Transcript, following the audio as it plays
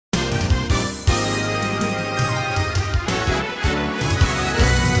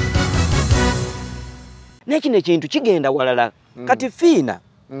nekino ekintu kigenda walala kati fiina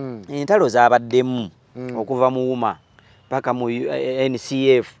entalo zabaddemu okuva mu UMA paka mu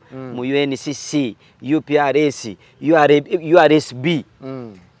NCF mu UNCC UPRS URSB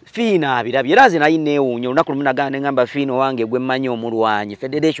fiina abirabye era zina yineewunya olunaku lumu nagana ngamba fiina wange gwe mmanyi omulwanyi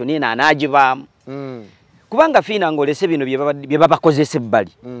federation ina anagibaamu kubanga fiina ngolese bino bye babakozesa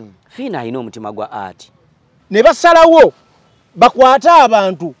ebbali fiina alina omutima gwa art ne basalawo bakwata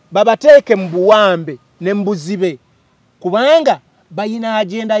abantu babateeke mu buwambe ne mbuzibe kubanga bayina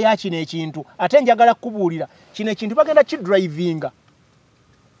agenda ya kino ekintu ate njagala kubuulira kino ekintu bagenda kidrivinga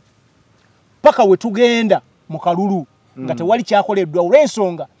paka we tugenda mu kalulu nga tewali kyakoleddwa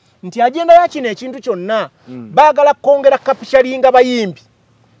olw'ensonga nti agenda ya kino ekintu kyonna baagala kwongera kapitalinga bayimbi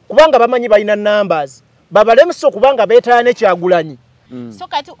kubanga bamanyi balina numbers babalemusa okubanga beetaane kyagulanyi so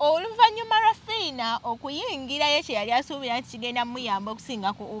kati oluvannyuma lwa fiina okuyingirayo kye yali asuubira nti kigenda muyamba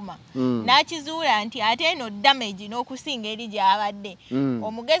okusinga ku UMA n'akizuula nti ate eno damage n'okusinga eri gy'abadde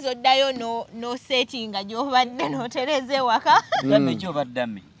omugezi oddayo n'osetinga gy'obadde n'otereza ewaka damage oba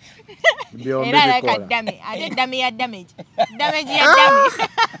damage era laka dame ate dame ya damage ya damage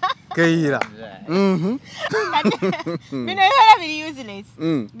keira bino ebibala biri useless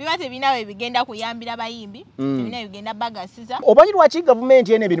biba tebinawe bigenda kuyambira bayimbi tebinawe bigenda bagasiza obanyi lwaki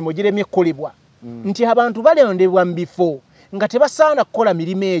gavumenti ene ebirimu giremye kukolebwa nti abantu balondebwa mu bifo nga tebasaana kukola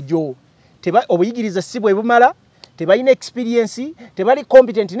mirimu egyo obuyigiriza si bwe bumala tebalina experience tebali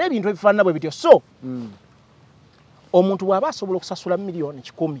competent n'ebintu ebifaanana bwe bityo so omuntu bw'aba asobola okusasula miliyoni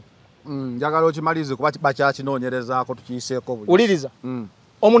 10 njagala okimalize kuba bakyakinoonyerezaako tukiyiseeko buli uliriza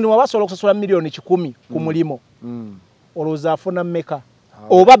omuntu bw'aba asobola okusasula miliyoni 10 ku mulimo olowooza afuna mmeka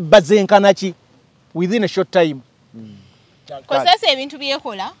oba bazenkana ki within a short time kozesa ebintu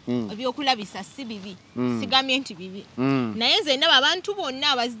byekola ebyokulabisa si bibi sigamye nti bibi naye nze ndaba abantu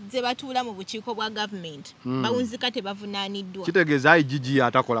bonna abazze batuula mu bukiiko bwa gavumenti bawunzika tebavunaaniddwa kitegeeza IGG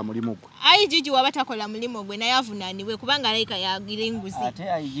atakola mulimu gwe IGG waba takola mulimu gwe naye avunaanibwe kubanga alayika yagira enguzi ate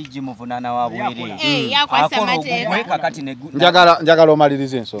IGG muvunaana wa bwerere yakwasa amateeka njagala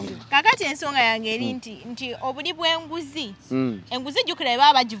omaliriza ensonga kakati ensonga yange eri nti obuli bw'enguzi enguzi jjukira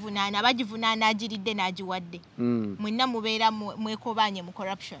baba bagivunaana agiridde n'agiwadde mwenna mubeera mwekobanye mu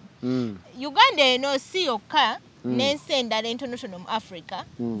corruption Uganda eno si yokka n'ensi endala entonotono mu Africa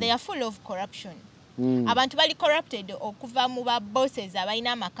they are full of corruption abantu bali corrupted okuva mu ba bosses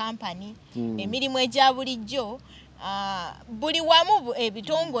abalina amakampani emirimu egya bulijjo buli wamu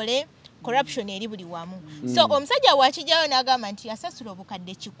ebitongole corruption eri buli wamu so omusajja wakijjayo n'agamba nti yasasula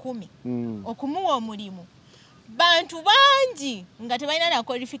obukadde 10 okumuwa omulimu bantu bangi nga tebalina na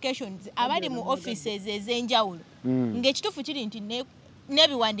qualifications abali mu offices ez'enjawulo ng'ekituufu kiri nti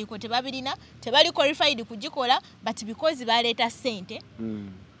n'ebiwandiiko tebabirina tebali qualified kugikola but because baleeta ssente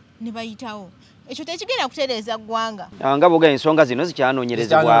ne bayitawo ekyo tekigenda kutereeza ggwanga nga boga ensonga zino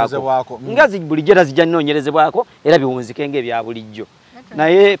zikyanoonyerezebwako nga bulijjo era zijja nnoonyerezebwako era biwunzike ng'ebya bulijjo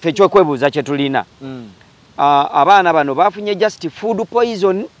naye ffe ekyokwebuuza kye tulina abaana bano bafunye just food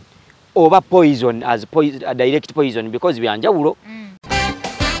poison oba poison as direct poison because byanjawulo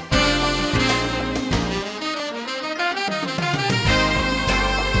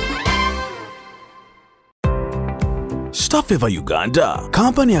Staffeva Uganda,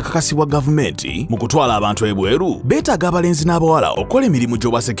 kampani akakasibwa gavumenti mu kutwala abantu ebweru beetaaga abalenzi n'abawala okola emirimu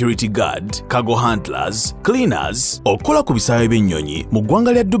gy'obwa security guard, cargo handlers, cleaners, okola ku bisaawe by'ennyonyi mu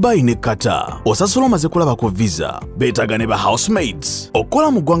ggwanga lya Dubai ne Qatar. Osasula omaze kulaba ku visa. Beetaaga ne ba housemaids,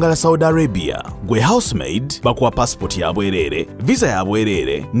 okola mu ggwanga lya Saudi Arabia. Gwe housemaid bakuwa passport ya bwereere, visa ya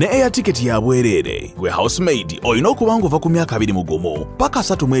bwereere ne air ticket ya bwereere. Gwe housemaid olina okuba ng'ova ku myaka 21 paka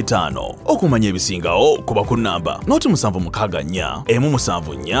 35 okumanya ebisingawo kuba ku nnamba noti 764 174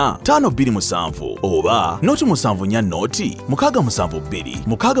 527 oba noti 74 noti 672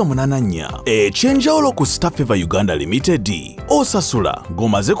 684. Ekyenjawulo ku Staffeva Uganda Limited osasula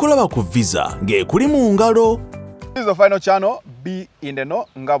ng'omaze kulaba ku visa ng'ekuli mu ngalo. This is the final channel Be in the know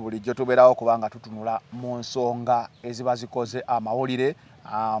nga bulijjo tubeerawo kubanga tutunula mu nsonga eziba zikoze amawulire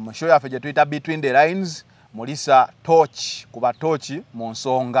mu show yaffe gye tuyita Between the Lines mulisa torch kuba torch mu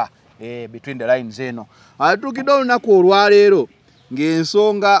nsonga between the lines eno atukidde olunaku olwaleero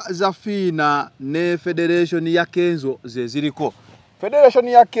ng'ensonga za fiina ne federation ya Kenzo ze ziriko. Federation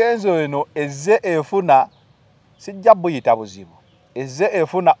ya Kenzo eno ezze efuna sijja buyita buzibu ezze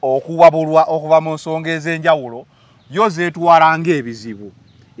efuna okuwabulwa okuva mu nsonga ez'enjawulo yo zeetwala ng'ebizibu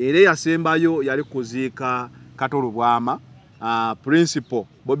era yasembayo yali kuziika Katolo Bwama principal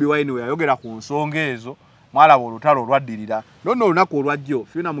Bobi Wine we yayogera ku nsonga ezo mwalaba olutalo olwaddirira nonno olunaku olwajjo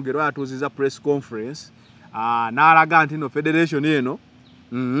Fiona Mugero yatuuziza press conference n'alaga nti no federation eno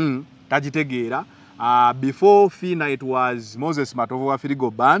tagitegeera Before Fina it was Moses Matovu wa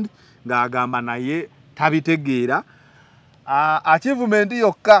Firigo Band ng'agamba naye tabitegeera. Achievement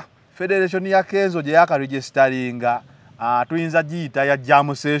yokka Federation ya Kenzo gye yakaregisteringa tuyinza giyita ya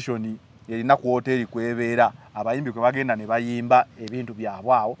jam session erina ku hoteli kwebeera abayimbi kwe bagenda ne bayimba ebintu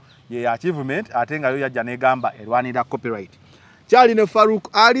byabwe awo ye achievement ate nga yo yajja negamba erwanira copyright. Kyali ne Farouk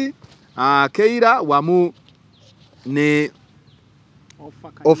Ali Keira wamu ne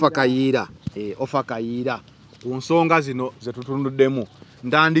Ofa Kayira ku nsonga zino zetutunduddemu.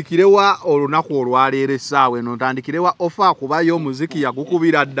 Ntandikirewa olunaku olwaleero essaawa eno ntandikirewa Ofa kubayo omuziki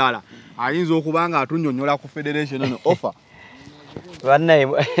yagukubira ddala ayinza okuba nga atunnyonnyola ku Federation eno. Ofa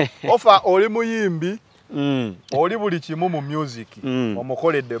Ofa oli muyimbi oli buli kimu mu music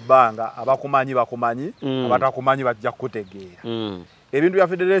omukoledde ebbanga abakumanyi bakumanyi abatakumanyi bajja kutegeera ebintu bya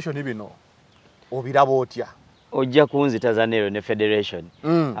Federation bino obiraba otya? Ojja kunzitaza nero ne Federation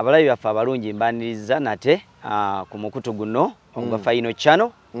abalabi baffe abalungi mbaniriza nate ku mukutu guno ogwa final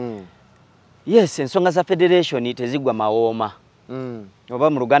channel. Yes, ensonga za Federation tezigwa mawooma oba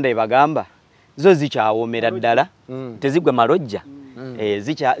mu Luganda ebagamba zo zikyawoomera ddala tezigwa malojja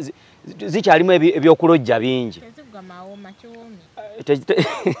zikyalimu ebyokulojja bingi tezigwa mawooma kiwoome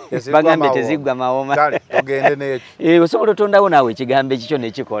bagambe tezigwa mawooma kale togende n'ekyo osobola otondawo naawe ekigambo ekikyo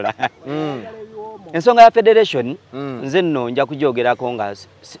nekikola. Ensonga ya Federation nze nno nja kujoogerako nga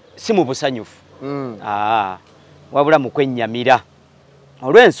si mu busanyufu wabula mu kwennyamira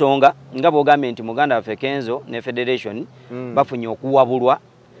olw'ensonga nga bw'ogambye nti muganda waffe Kenzo ne Federation bafunye okuwabulwa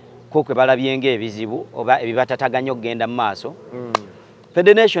kwe balabye ng'ebizibu oba ebibatataganya okugenda mu maaso.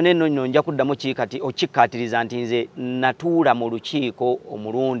 Federation eno nno nja kuddamu okikkaatiriza nti nze natuula mu lukiiko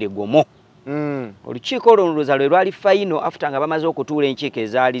omulundi gumu. Olukiiko olwo lwe lwali final after nga bamaze okutuula enkiiko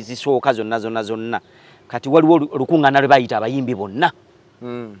ezaali zisooka zonna kati waliwo olukuŋŋaana lwe bayita abayimbi bonna.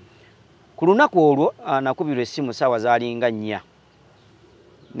 Ku lunaku olwo nakubirwa essimu ssaawa zaalinga 4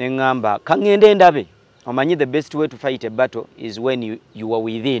 ne ŋŋamba kaŋŋende ndabe omanyi the best way to fight a battle is when you are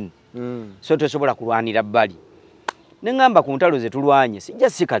within. So tosobola kulwanira bbali. Ne ŋŋamba ku ntalo ze tulwanye sijja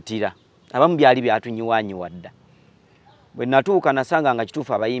sikatira abamu byali byatunyiwaanyiwa dda. Bwe natuuka nasanga nga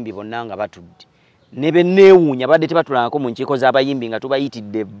kituufu abayimbi bonna nga batudde ne benneewuunya badde tebatulangako mu nkiiko z'abayimbi nga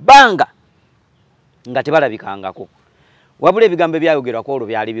tubayitidde ebbanga nga tebalabikangako wabula ebigambo ebyayogerwako olwo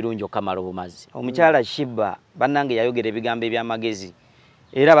byali birungi okamala obumazi. Omukyala Sheebah bannange yayogera ebigambo eby'amagezi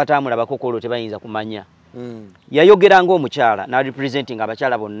era bataamulabako olwo tebayinza kumanya. Yayogera ng'omukyala na representing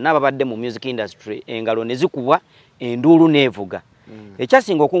abakyala bonna babadde mu music industry engalo ne zikubwa enduulu neevuga.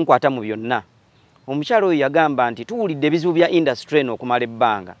 Ekyasinga okunkwata mu byonna omukyala oyo yagamba nti tuwulidde ebizibu bya industry eno okumala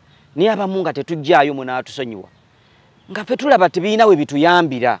ebbanga naye abamu nga tetujjaayo munaatusonyiwa nga ffe tulaba tebiina we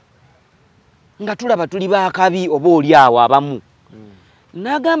bituyambira nga tulaba tuli baakabi oba oli awo abamu.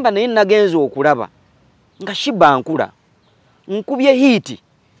 N'agamba naye nagenza okulaba nga Sheebah nkula nkubye hiiti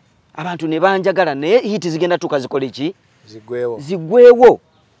abantu ne banjagala naye hiiti zigenda tukazikola ki zigwewo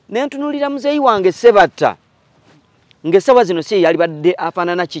ne ntunulira muzeeyi wange Sebatta ng'essawa zino si yali badde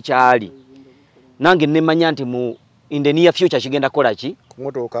afaanana kikyali nange nemanya nti mu in the near future kigenda kola ki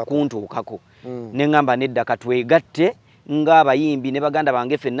kuntuukako. Ne ŋŋamba nedda katwegatte ng'abayimbi ne baganda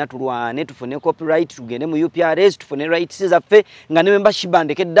bange ffenna tulwane tufune copyright tugende mu UPRS tufune rights zaffe nga ne memba Sheebah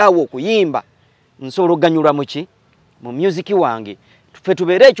ndekeddaawo okuyimba nsobola okuganyulwa mu ki mu music wange ffe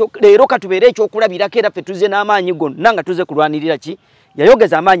tubeere ekyo leero katubeere ekyokulabirako era ffe tuze n'amaanyi gonna nga tuze kulwanirira ki.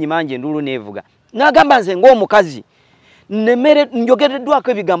 Yayogeza amaanyi mangi enduulu neevuga n'agamba nze ng'omukazi nemmere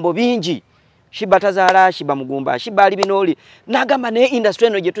njogereddwako ebigambo bingi. Sheebah tazaala Sheebah mugumba Sheebah ali binooli n'agamba naye industry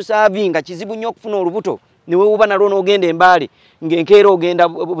eno gye tusaavinga kizibu nnyo okufuna olubuto niwe wuba nalwo n'ogenda embaale ng'enkeera ogenda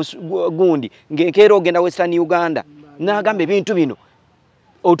gundi ng'enkeera ogenda Western Uganda. N'agamba ebintu bino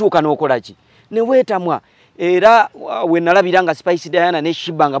otuuka n'okola ki ne weetamwa era we nalabira nga Spice Diana ne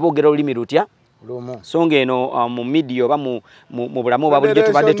Sheebah nga boogera olulimi lutya songa eno mu media oba mu bulamu oba bulijjo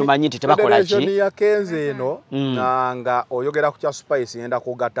tubadde tumanyi nti tebakola ki. Federation ya Kenzo eno nga oyogera ku kya Spice yenda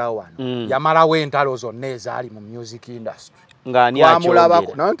kugatta wano yamalawo entalo zonna ezaali mu music industry ng'ani akyogera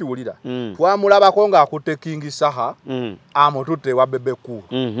nanti wulira twamulabako ng'akutte King Saha amututte wa Bebeku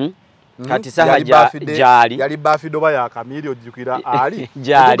kati Saha gyali yali Bafido ba ya Kamili ojjukira ali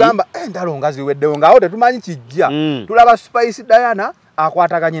tugamba entalo nga ziweddewo ng'awo tetumanyi kijja tulaba Spice Diana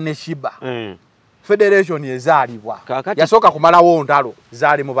akwataganye ne Sheebah Federation ezaalibwa yasooka kumalawo ntalo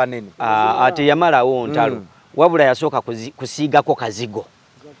zaali mu banene ate yamalawo ntalo wabula yasooka kusiigako kazigo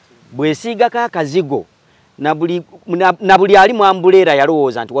bwesiigako akazigo na buli ali mu ambuleera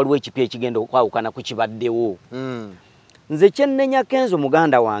yalowooza nti waliwo ekipya ekigenda okwawukana ku kibaddewo. Nze kyennenya Kenzo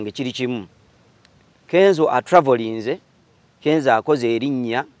muganda wange kiri kimu. Kenzo atravelinze Kenzo akoze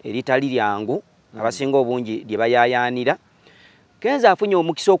erinnya eritali lyangu abasinga obungi lye bayayaanira. Kenzo afunye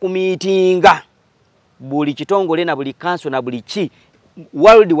omukisa okumiitinga buli kitongole na buli kanso na buli ki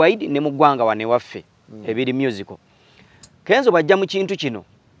worldwide ne mu ggwanga wane waffe ebiri musical. Kenzo bajja mu kintu kino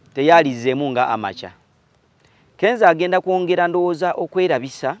teyalizeemu nga amacha. Kenzo agenda kwongera ndowooza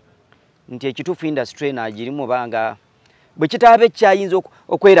okwerabisa nti ekituufu industry naagirimu banga bwe kitaabe kyayinza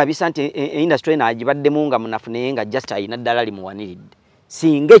okwerabisa nti industry naagibaddemu nga munafu naye nga just ayina ddala limuwaniridde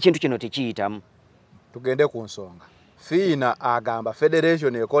singa ekintu kino tekiyitamu. Tugende ku nsonga. Fiina agamba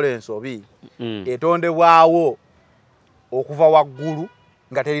federation ekola ensobi etondebwawo okuva waggulu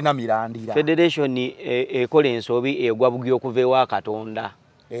nga terina mirandira. Federation ekola ensobi egwa bugyo okuva ewa Katonda.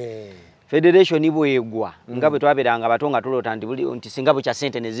 Federation bwegwa nga bwe twaberanga batonga tulota nti singa bukya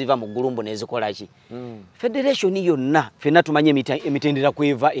sente ne ziva mu ggulumbu ne zikola ki. Federation yonna fenna tumanye emitendera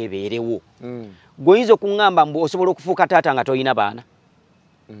kweva ebeerewo. Goyinza okuŋŋamba mbu osobola okufuuka taata nga toyina baana.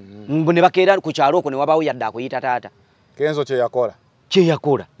 Mbu ne bakeera ku kyalo okwo ne wabaawo yadde akuyita taata. Kenzo kye yakola. Kye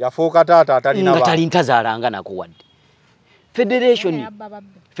yakola. Yafuuka taata atalina baana. Nga talintazaalanga nakuwadde. Federation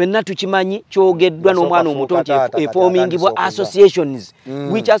fenna tukimanyi kyogeddwa n'omwana omuto nti efomingibwa associations.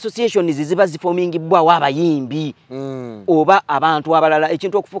 Which associations ziba zifomingibwawo abayimbi oba abantu abalala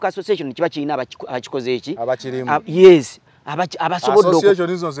ekintu okufuuka association kiba kirina abakikoze eki. Yes. Abasobodde association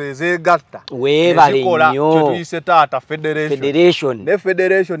izo zeegatta weebale nnyo kyetuyise taata federation ne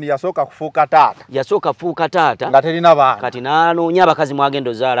federation yasooka kufuuka taata nga terina baana kati n'anoonya abakazi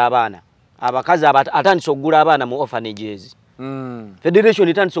mwagenda ozaala abaana abakazi atandise okugula abaana mu orphanages. Federation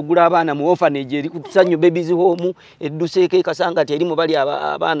etandise okugula abaana mu orphanage eri ku Sanyu Babies Home edduseeko ekasanga ti erimu bali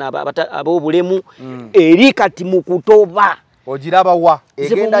abaana ab'obulemu eri kati mu kutoba ogiraba wa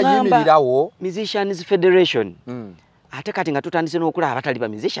egenda yimirirawo Musicians Federation. Ate kati nga tutandise n'okulaba abatali ba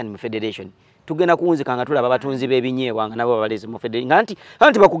musician mu federation tugenda kuwunzika nga tulaba abatunzi b'ebinyeebwa nga nabo babaleze mu federation anti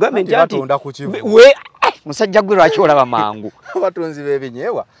bakugambe nti we musajja gwe lwaki olaba mangu abatunzi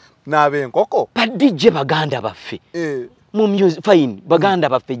b'ebinyeebwa n'ab'enkoko badijje baganda baffe mu music fine baganda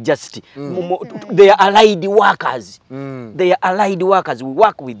baffe just they are allied workers. They are allied workers, we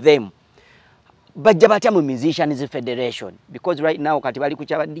work with them. Bajja batya mu Musicians Federation because right now kati bali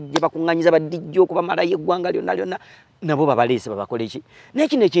kucha badijje bakunganyiza badijje okubamala yeggwanga lyonna nabo babaleese babakole ki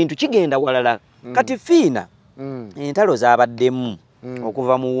n'ekino ekintu kigenda walala kati fiina entalo z'abaddemu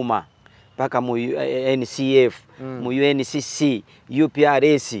okuva mu UMA paka mu NCF mu UNCC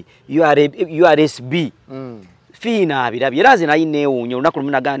UPRS URSB fiina abirabye era ze nayi neewuunya olunaku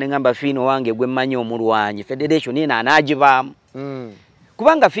lumu nagamba ngamba fiina wange gwe mmanyi omulwanyi federation ena anaagibaamu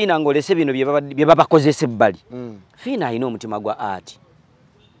kubanga fiina ngolese bino bye babakozesa ebbali. Fiina alina omutima gwa art.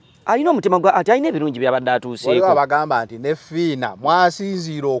 Alina ebirungi byabadde atuuseeko. Waliwo abagamba nti ne fiina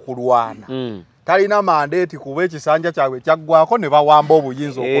mwasinziira okulwana. Talina mandate kuba ekisanja kyabwe kyaggwako ne bawamba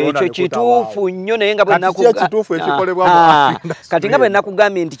obuyinza okulonda ne ekyo kituufu nnyo naye nga kituufu ekikolebwa mu kati nga bwe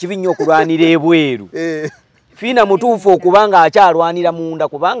nakugambye nti kibi nnyo okulwanira ebweru. Fiina mutuufu okubanga akyalwanira munda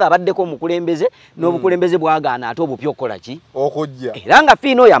kubanga abaddeko omukulembeze n'obukulembeze bwagaana ate obupya okukola ki okujja era nga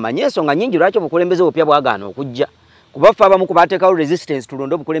fiina oyo amanye ensonga nnyingi lwaki obukulembeze obupya bwagaana okujja kuba ffe abamu kubateekawo resistance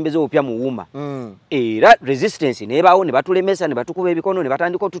tulonde obukulembeze obupya mu UMA era resistance nebaawo ne batulemesa ne batukuba ebikono ne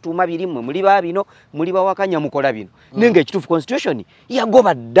batandika otutuuma birimmwe muli baabino muli bawakanya mukola bino naye ng'ekituufu constitution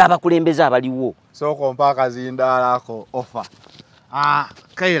yagoba dda abakulembeze abaliwo sooka mpa akazindaalako offer.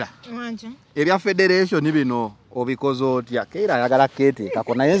 Keira ebya federation bino obikoze otya? Keira ayagala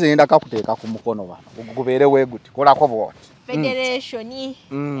keeteekako naye nze ngenda kakuteeka ku mukono wano gubeere weeguti kolako bwoti federation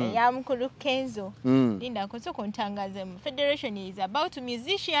ya mukulu Kenzo linda koso kontangaze mu federation is about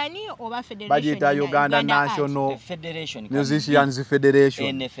musician oba federation bagita Uganda National Federation Musicians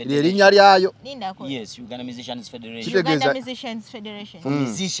Federation erinnya lyayo yes Uganda Musicians Federation Uganda Musicians Federation for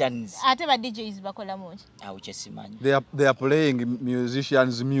musicians ate ba DJs bakola moja awo kyesimanyi they are playing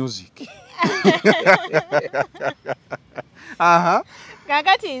musicians music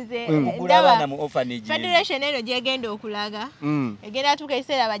kakati nze ndaba federation eno gyegenda okulaga egenda tuka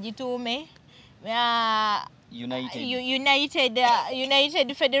ekiseera bagituume United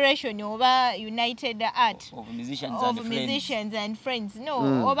Federation oba United Art of Musicians and Friends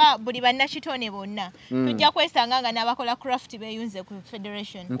no oba buli bannakitone bonna tujja kwesanga nga n'abakola craft beyunze ku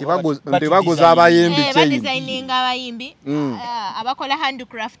federation nti baguza abayimbi badesigninga abayimbi abakola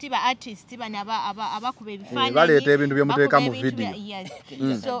handcraft ba artist bana abakuba ebifaananyi baleeta ebintu bye muteeka mu video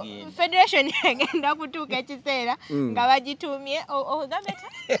so federation egenda kutuuka ekiseera nga bagituumye ogambe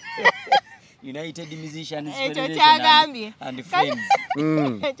United Musicians Federation and Friends.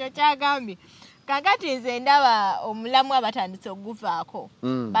 Ekyo kyagambye. Kakati nze ndaba omulamu abatandise okuguvaako.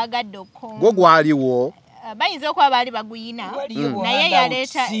 Bagadde okukonga. Gwo gwaliwo. bayinza okuba baali baguyina naye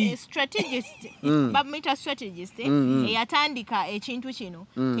yaleeta strategist bamuyita strategist eyatandika ekintu kino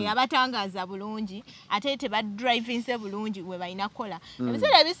teyabatangaaza bulungi ate tebadrivinse bulungi we balina kukola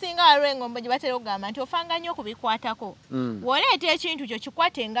ebiseera ebisinga waliwo engombo gye batera okugamba nti ofanga nnyo okubikwatako w'oleeta ekintu kyo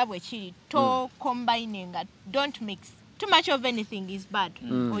kikwate nga bwe kiri to combininga don't mix too much of anything is bad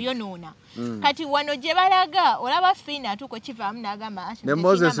oyonoona kati wano gye balaga olaba fiina atuko kivaamu n'agamba ne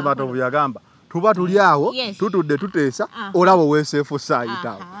Moses Matovu yagamba tuba tuli awo tutudde tuteesa olaba weeseefu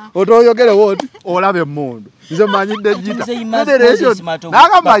saayitawo otoyogere woti olabe emmundu nze manyidde gita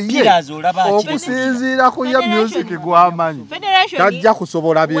n'agamba ye okusinziira ku ya music gw'amanyi tajja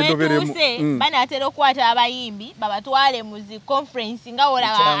kusobola byendoberemu banaatera okukwata abayimbi babatwale mu zi conference nga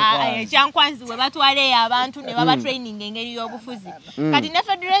olaba ekyankwanzi we batwaleyo abantu ne baba training engeri y'obufuzi kati ne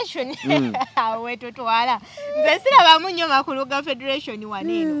federation wetotwala nze sirabamu nnyo makulu ga federation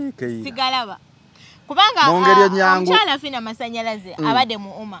waneeno sigalaba kubanga omukyala afina masanyalaze abadde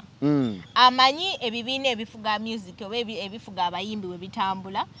mu uma amanyi ebibiina ebifuga music oba ebifuga abayimbi we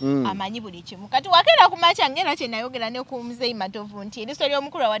bitambula amanyi buli kimu kati wakeera ku makya ngera kye nayogera ne ku Muzeeyi Matovu nti eriso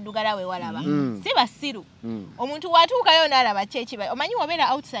ly'omukulu waddugala we walaba si basiru omuntu watuukayo n'alaba kyekiba omanyi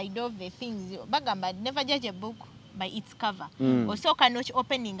wabeera outside of the things bagamba never judge a book by its cover osooka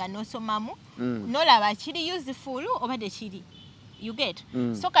openinga n'osomamu n'olaba kiri useful oba tekiri you get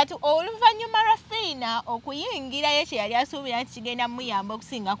so kati oluvannyuma lwa fiina okuyingirayo kye yali asuubira nti kigenda muyamba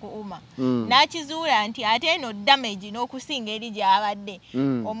okusinga ku uma n'akizuula nti ate eno damage n'okusinga eri gy'abadde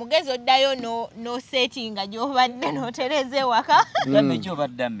omugezi oddayo n'osetinga gy'obadde n'otereza ewaka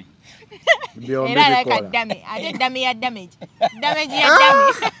era alaka dame ate dame ya damage ya dame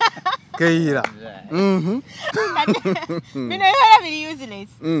keira bino ebibala biri useless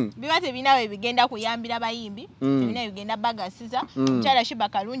biba tebinawe bigenda kuyambira bayimbi tebinawe bigenda bagasiza mukyala Sheebah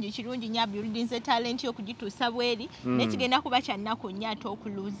kalungi kirungi nnyo building talent y'okugituusa bweri nekigenda kuba kyannaku nnyo ate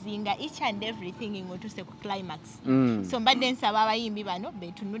okuluzinga each and everything ng'otuuse ku climax so mbadde nsaba abayimbi bano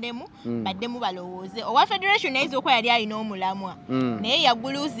betunulemu baddemu balowooze owa federation nayiza okuba yali alina omulamwa naye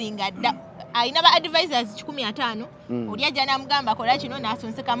yaguluzinga dda alina ba advisors 15 oli ajja n'amugamba kola kino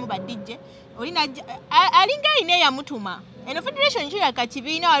n'asonsekamu badijje olina alinga alina eyamutuma eno federation kiraka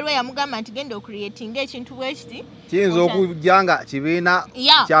kibiina waliwo yamugamba nti genda ocreating ekintu bwekiti kiyinza okujjanga kibiina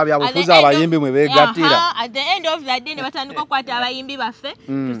kyabyabufuzi abayimbi mwe beegattira at the end of that day ne batandika okukwata abayimbi baffe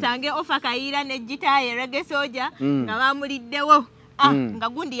tusange ofa kayiira ne gitaaya reggae soja nga bamuliddewo nga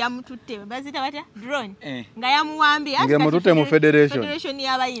gundi yamututte bazita batya drone nga yamuwambye nge mututte mu federation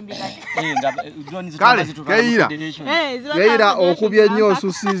y'abayimbi kale keira okubye nnyo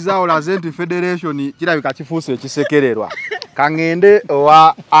osusiza olaze nti federation kirabika kifuuse ekisekererwa kangende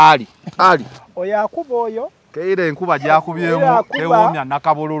owa ali oyo akuba oyo keira enkuba gyakubyemu ewomya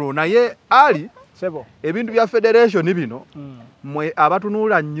nakabololo naye ali sebo ebintu bya federation bino mwe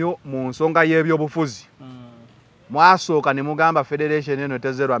abatunuula nnyo mu nsonga y'ebyobufuzi mwasooka ne mugamba federation eno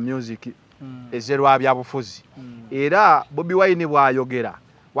tezerwa music ezerwa byabufuzi era Bobi Wine bwayogera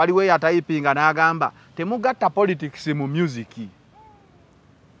waliwo yatayipinga n'agamba temugatta politics mu music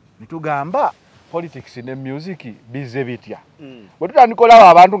nitugamba politics ne music bize bitya bwe tutandikola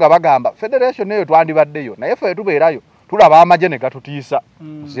abantu nga bagamba federation eyo twandibaddeyo naye ffe tubeerayo tulaba amaje ne gatutiisa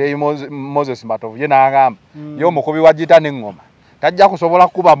Muzeeyi Moses Matovu ye n'agamba ye omukubi wa gita n'engoma tajja kusobola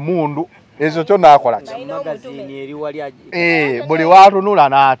kuba mundu ezo kyo naakola ki buli waatunula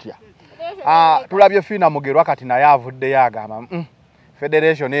n'atya tulabye fiina mugerwa kati naye avuddeyo agamba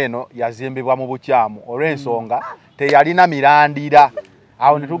federation eno yazimbibwa mu bukyamu olw'ensonga teyalina mirandira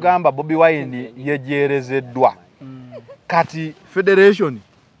awo ne tugamba Bobi Wine yegyerezeddwa kati federation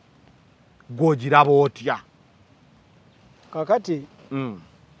gw'ogiraba otya kakati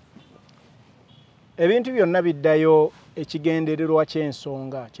ebintu byonna biddayo ekigendererwa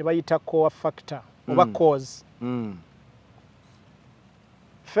ky'ensonga kye bayita core factor oba cause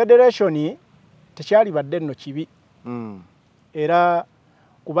federation tekyali badde nno kibi era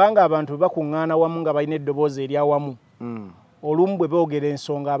kubanga abantu bakuŋŋaana wamu nga balina eddoboozi eryawamu olumu bwe boogera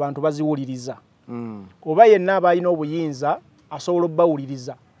ensonga abantu baziwuliriza oba yenna aba alina obuyinza asobola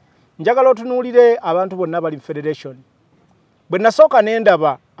obbawuliriza njagala otunuulire abantu bonna bali federation bwe nasooka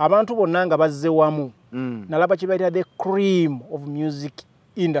n'endaba abantu bonna nga bazze wamu nalaba kye bayita the cream of music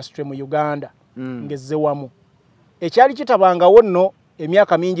industry mu Uganda ngezze wamu ekyali kitabangawo nno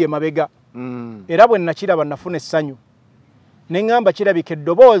emyaka mingi emabega era bwe nakiraba nafuna essanyu ne ŋŋamba kirabika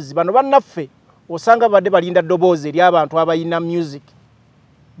eddoboozi bano bannaffe osanga badde balinda ddoboozi eri abantu abayina music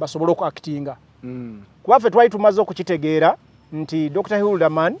basobole okuactinga kuba ffe twali tumaze okukitegeera nti Dr.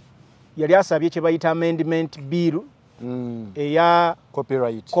 Hilderman yali asabye kye bayita amendment bill eya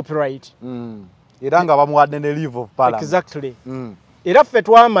copyright era nga bamuwadde ne leave of parliament. Exactly. Era ffe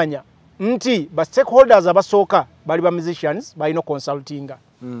twamanya nti ba stakeholders abasooka bali ba musicians balina consultinga.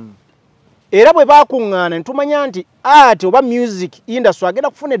 Era bwe bakuŋŋaana ntumanya nti art oba music industry agenda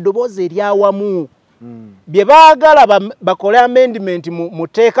kufuna eddoboozi eryawamu. Bye baagala bakole amendment mu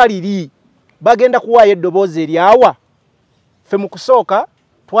tteeka liri bagenda kuwaayo eddoboozi eryawa. Ffe mu kusooka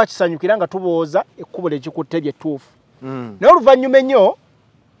twakisanyukira nga tubooza ekkubo lyekikutte lyettuufu. Naye oluvannyuma ennyo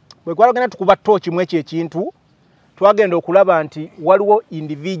bwe twalagenda tukuba ttooki mu ekyo ekintu twagenda okulaba nti waliwo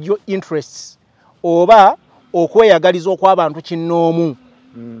individual interests oba okweyagaliza okw'abantu kinnoomu.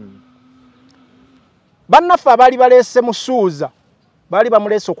 Bannaffe abaali baleese mu Suuza baali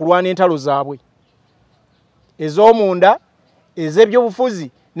bamuleese okulwana entalo zaabwe ez'omunda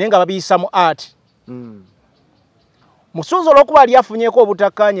ez'ebyobufuzi naye nga babiyisa mu art. Mu Suuza olw'okuba ali afunyeeko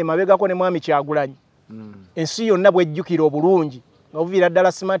obutakkaanya emabegako ne Mwami Kyagulanyi ensi yonna bwejjukira obulungi nga buviira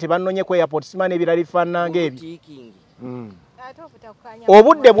ddala simanti bannonye ku airport simanti ebirala bifaanana ng'ebyo.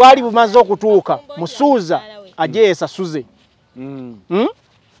 Obudde bwali bumaze okutuuka mu Suuza ajje yeesasuze.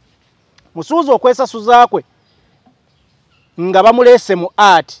 Mu Suuza okwesasuza kwe nga bamuleese mu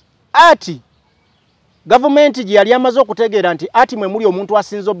art. Gavumenti gye yali amaze okutegeera nti ati mwe muli omuntu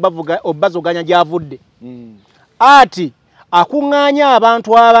asinze obbazoganya gy'avudde. Ati akuŋŋaanya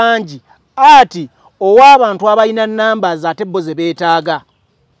abantu abangi. Ati ow'abantu abalina numbers ate bo ze beetaaga.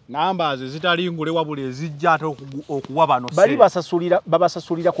 Numbers zitali ngule wabula ezijja ate okuwa bano se. Bali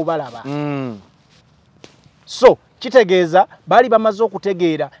babasasulira kubalaba. So kitegeeza bali bamaze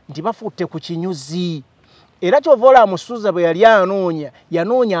okutegeera nti bafutte ku kinyuzi. Era ky'ovola mu Suuza bwe yali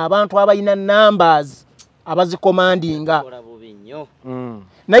yanoonya abantu abalina numbers abazikomandinga.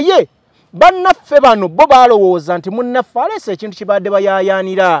 Naye bannaffe bano bo balowooza nti munnaffe aleese ekintu kibadde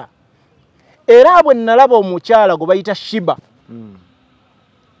bayaayaanira. Era bwe nalaba omukyala gwe bayita Sheebah.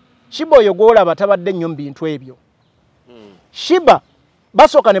 Sheebah oyo gw'olaba tabadde nnyo mu bintu ebyo. Sheebah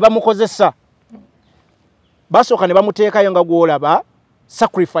basooka ne bamukozesa. Basooka ne bamuteekayo nga gw'olaba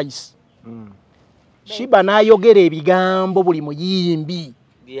sacrifice. Sheebah n'ayogera ebigambo buli muyimbi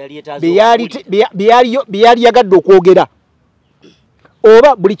bye yali yagadde okwogera.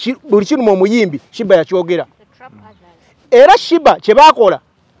 Oba buli kirumu omuyimbi Sheebah yakyogera. Era Sheebah kye baakola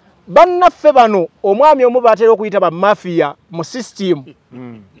bannaffe bano omwami omu batera okuyita ba mafia mu system.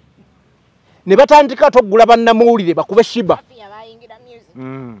 Ne batandika toggula bannamuwulire bakube Sheebah.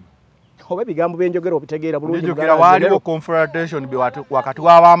 Oba ebigambo byenjogera obitegeera bulungi. Njogera waliwo confrontation wakati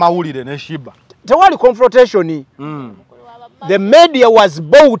w'abamawulire ne Sheebah. Tewali confrontation. The media was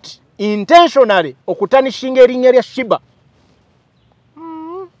bought intentionally okutanishinga erinnya lya Sheebah.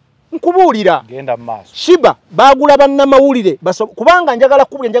 Nkubuulira genda mu maaso. Sheebah baagula bannamawulire kubanga njagala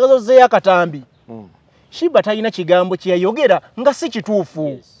kubula njagazo zeeyo akatambi. Sheebah talina kigambo kye yayogera nga si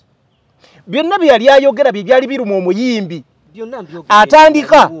kituufu. Byonna bye yali ayogera bye byali biruma omuyimbi.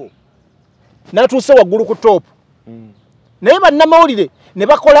 Atandika n'atuuse waggulu ku top. Naye bannamawulire ne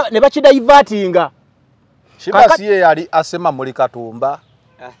bakidivertinga. Sheebah si ye yali asema muli Katumba.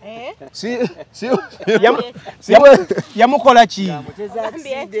 Yamukola ki?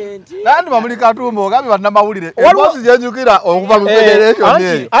 Nandi mamuli Katumba ogambi bannamawulire. Emboozi gyenjukira okuva mu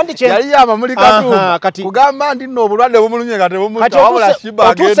federation yali yamamuli Katumba kugamba ndi nno obulwadde bumulumye nga tebumutta wabula Sheebah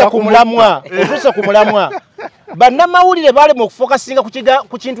agenda kumulamwa. Otuuse ku mulamwa. Bannamawulire bali mu kufokasinga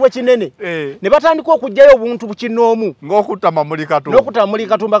ku kintu ekinene. Ne batandika okugjayo obuntu bukinnoomu. Ng'okutta mamuli Katumba. N'okutta mamuli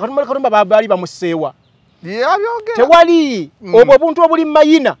Katumba. Katumba baali bamuseewa. Yabyogera. Tewali obwo buntu obuli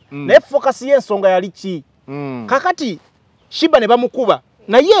mayina naye focus y'ensonga yali ki? Kakati Sheebah ne bamukuba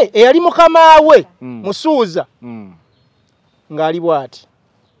naye eyali mukama we mu Suuza ng'ali bw'ati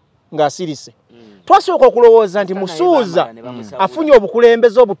ng'asirise. Twasooka okulowooza nti mu Suuza afunye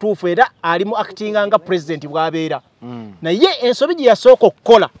obukulembeze obutuufu era ali mu actinga nga president bw'abeera. Naye ensobi gye yasooka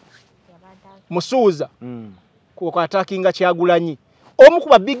okukola mu Suuza kw'atakinga Kyagulanyi omu ku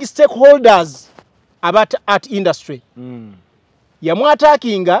ba big stakeholders about art industry.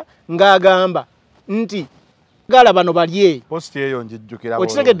 Yamwatakinga ng'agamba nti gala bano balye. Post eyo njijjukira bolo.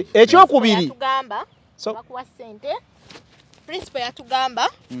 Okitegedde ekyokubiri. Tugamba bakuwa ssente. Principal yatugamba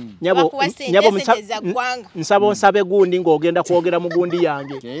nyabo nsaba onsabe gundi ng'ogenda kwogera mu gundi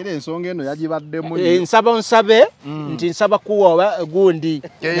yange. Era ensonga eno yagibaddemu. Nsaba onsabe nti nsaba kuwa gundi.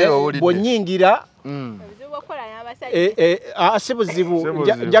 Bw'onnyingira si buzibu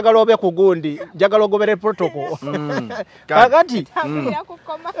njagala obe ku gundi njagala ogobere protocol. Kakati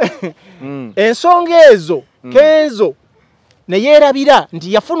ensonga ezo Kenzo ne yeerabira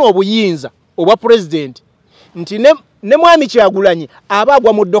nti yafuna obuyinza obwa president nti ne Mwami Kyagulanyi aba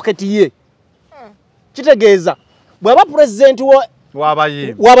agwa mu doketi ye. Kitegeeza bw'aba president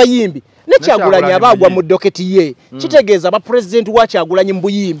w'abayimbi ne Kyagulanyi abaagwa mu doketi ye kitegeeza ba president wa Kyagulanyi mu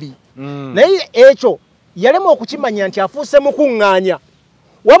buyimbi naye ekyo yalema okukimanya nti afuuse mukuŋŋaanya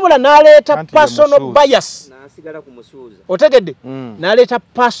wabula n'aleeta personal bias n'asigala ku musuuza otegedde n'aleeta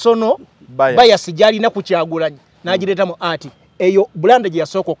personal bias gy'alina ku Kyagulanyi n'agireeta mu ati eyo bulanda gye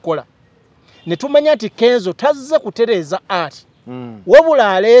yasooka okukola ne tumanya nti Kenzo tazze kutereeza ati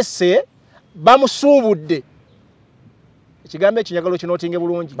wabula aleese bamusuubudde ekigambo ekinyagalo kino otinge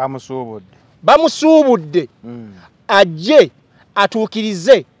bulungi bamusuubudde ajje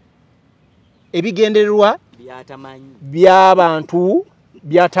atuukirize ebigendererwa by'abantu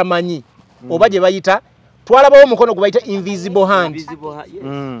byatamanyi oba gye bayita twalabawo omukono gwe bayita invisible hand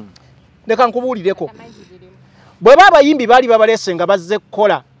leka nkubuulireko bwe baabayimbi baali babaleese nga bazze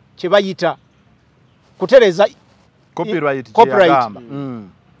kukola kye bayita kutereza copyright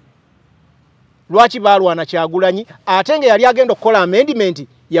lwaki baalwana Kyagulanyi ate nga yali agenda okukola amendment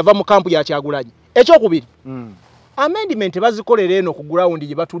yava mu kampu ya Kyagulanyi ekyokubiri amendment bazikolera eno ku ground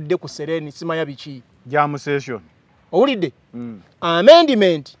gye batudde ku Sereni simanya biki jam session owulidde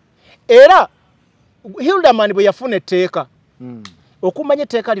amendment era Hilderman bwe yafuna etteeka okumanya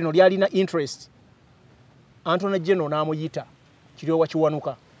etteeka lino lyalina interest Anthony General n'amuyita kiryowa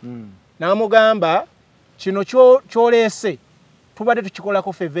kiwanuka n'amugamba kino kyoleese tubadde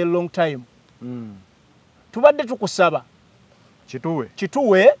tukikolako for a very long time tubadde tukusaba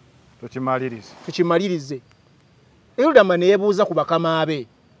kituwe tukimalirize Hilderman yebuuza ku bakama be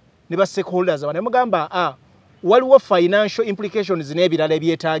ne ba stakeholders ne mugamba waliwo financial implications n'ebirala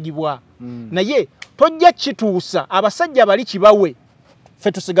ebyetaagibwa naye tojja kituusa abasajja bali kibawe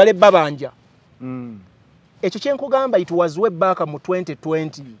fe tusigale babanja ekyo kyenkugamba it was way back mu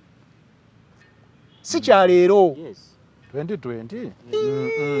 2020 si kyaleero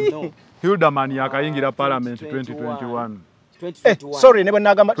 2020 Hilderman yakayingira parliament 2021 sorry ne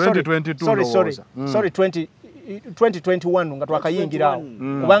bannagamba 2022 sorry 2021 nga twakayingira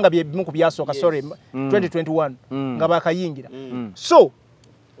kubanga bimu ku byasooka sorry 2021 nga bakayingira so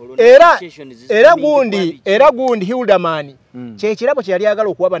era gundi Hilderman kye kirabo kye yali agala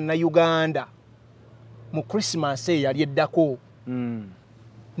okuwa bannayuganda mu Christmas yali eddako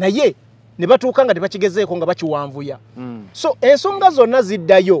naye ne batuuka nga tebakigezeeko nga bakiwanvuya so ensonga zonna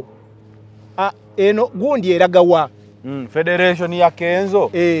ziddayo eno gundi eragawa Federation ya Kenzo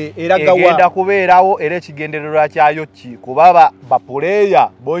eragawa egenda kubeerawo era ekigendererwa kyayo ki kuba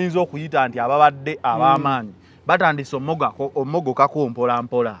bapuleya boyinza okuyita nti ababadde ab'amaanyi batandise omogokako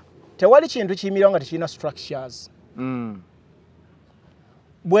mpola tewali kintu kiyimirawo nga tekirina structures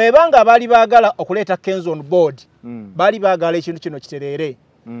bwebanga baali baagala okuleeta Kenzo on board baali baagala ekintu kino kitereere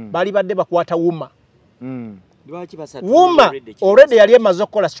baali badde bakwata wuma already yali emaze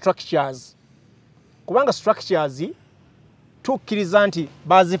okukola structures kubanga structures tukkiriza nti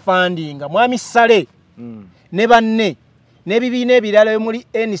bazifandinga mwami Sale ne banne n'ebibiina ebirala muri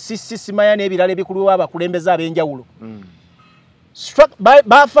NCC simaya n'ebirala ebikulu abakulembeze ab'enjawulo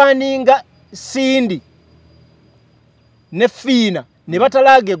bafandinga Sindi ne Fiina ne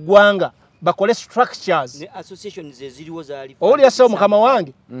batalaaga eggwanga bakole structures associations eziriwo zaali oli yasewo mukama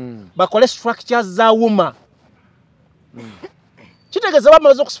wange bakole structures za wuma kitegeeza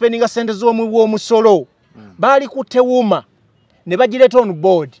bamaze okuspendinga sente z'omusolo baali kutte wuma ne bagireeta on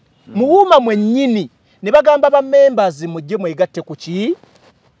board mu wuma mwennyini ne bagamba ba members mujje mwegatte ku kino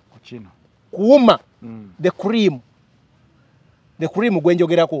kuwuma the cream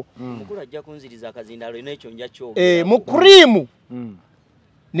gwenjogerako mukulu ajja kunziriza akazindalo n'ekyo njakyo mu cream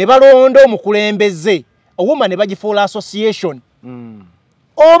ne balonda omukulembeze owuma ne bagifuula association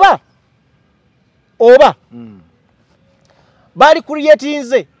oba bali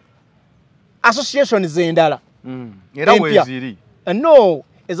creatinze association zendala era weziri no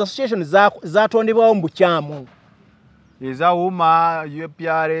association zatondebwawo mu bukyamu ezawuma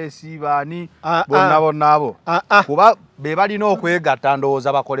UPRS bani bonna abo kuba be balina okwegatta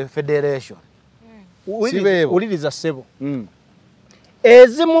ndowooza bakole federation uliriza ssebo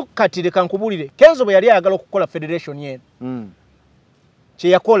ezimu kati leka nkubulire Kenzo bwe yali ayagala okukola federation yeno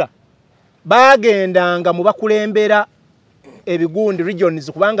kye yakola bagendanga mu bakulembera ebigundi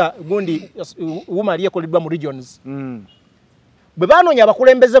regions kubanga gundi wuma aliyekoledwa mu regions bwe banoonya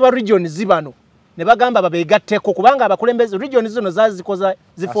abakulembeze ba regions bano ne bagamba babegatteko kubanga abakulembeze regions zino zazikoza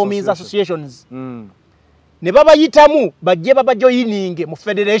ziforming associations ne babayitamu bajje babajoyininge mu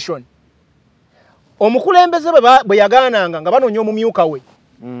federation omukulembeze bwe yagaananga nga banoonya omumyuka we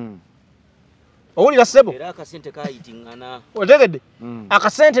owulira ssebo era akasente kayitingana otegedde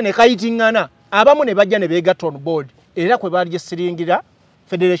akasente ne kayitingana abamu ne bajja ne beegatta on board era kwe baali gyesiringira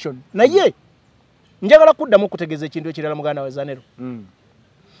federation naye njagala kuddamu okutegeeza ekintu ekirala muganda we Zanero.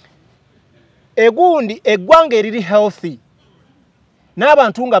 Egundi eggwanga eriri healthy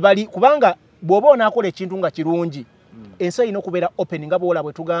n'abantu nga bali kubanga bw'oba onaakola ekintu nga kirungi ensi erina okubeera open nga bw'ola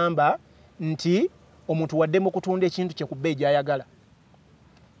bwe tugamba nti omuntu waddemu okutunda ekintu kye ku bbeeyi gy'ayagala.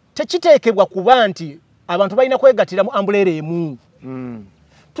 Tekiteekebwa kuba nti abantu balina kwegattira mu ambulera emu.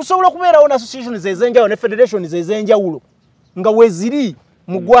 Tusobola okubeerawo na associations ez'enjawulo ne federations ez'enjawulo nga weziri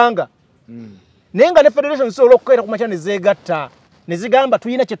mu ggwanga. Naye nga ne federation zisobola okukeera ku makya ne zeegatta ne zigamba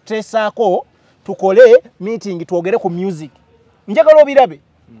tuyina kye tuteesaako tukole meeting twogere ku music. Njagala obirabe.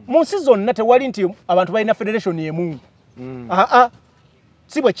 Mu nsi zonna tewali nti abantu balina federation emu.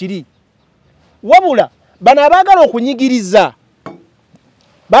 Si bwe kiri. Wabula bano abaagala okunyigiriza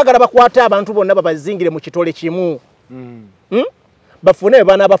baagala bakwata abantu bonna babazingire mu kitole kimu. Bafune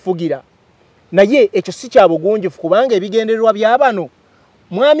bana abafugira. Naye ekyo si kya bugunjufu kubanga ebigendererwa bya bano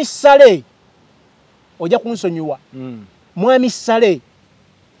Mwami Sale oja kunsonyiwa. Mwami Sale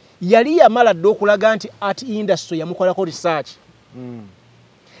yali yamala dde okulaga nti art industry yamukolako research.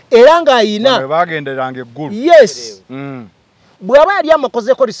 Era ng'ayina bagenderanga eggulu. Yes. Bw'aba yali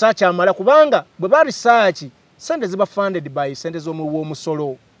amakozeko research amala kubanga bwe ba research sente ziba funded by sente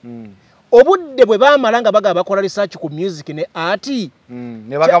z'omusolo. Obudde bwe baamala nga bagaba bakola research ku music ne art.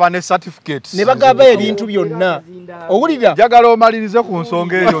 Ne bagaba ne certificates. Ne bagaba ebintu byonna. Owulira? Njagala omalirize ku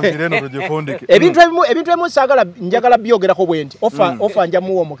nsonga eyo ngireno tugifundike. Ebintu ebimu saagala njagala byogerako bwenti. Ofa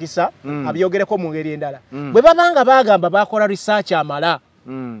njamuwa omukisa abyogereko mu ngeri endala. Bwe babanga bagamba bakola research amala.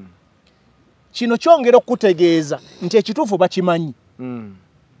 Kino kyongera okutegeeza nti ekituufu bakimanyi.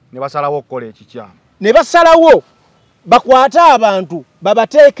 Ne basalawo okukola ekikyamu. Ne basalawo bakwata abantu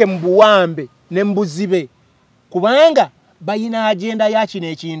babateeke mu buwambe ne mbuzibe kubanga bayina agenda ya kino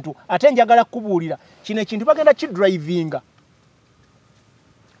ekintu ate njagala kubuulira kino ekintu bagenda kidrivinga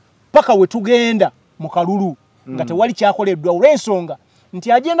paka we tugenda mu kalulu nga tewali kyakoleddwa olw'ensonga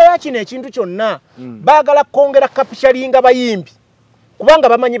nti agenda ya kino ekintu kyonna baagala kwongera kapitalinga bayimbi kubanga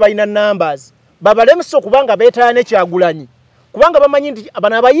bamanyi balina numbers babalemesa okubanga beetaane Kyagulanyi kubanga bamanyi nti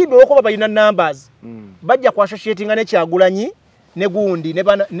bano abayimbi okuba balina numbers bajja ku associatinga ne Kyagulanyi ne gundi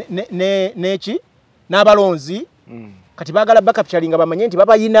neki n'abalonzi kati baagala bakapitalinga bamanyi nti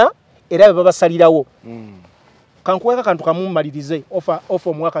babayina era be babasalirawo. Kankuweka kantu kamumalirize ofa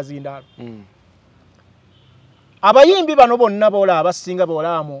omwaka zindaalo. Abayimbi bano bonna bola abasinga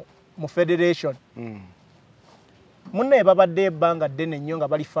bola mu federation. Munne babadde ebbanga ddene nnyo nga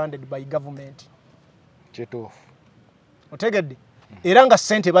bali funded by government. Kituufu. Otegedde? Era nga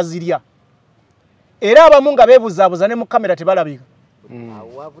ssente bazirya. Era abamu nga beebuzaabuza ne mu kamera tebalabika.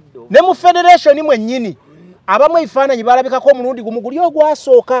 Ne mu federation mwennyini abamu ebifaananyi balabikako omulundi gumu guli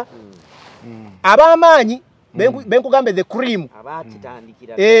ogwasooka. Ab'amaanyi benkugambe the cream.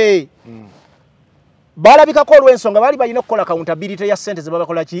 Balabikako olw'ensonga bali balina okukola accountability ya ssente ze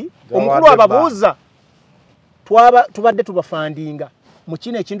babakola ki. Omukulu ababuuza tubadde tubafandinga mu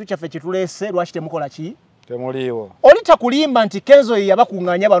kino ekintu kyaffe kituleese lwaki temukola ki. Temuliiwo. Oli takulimba nti Kenzo ye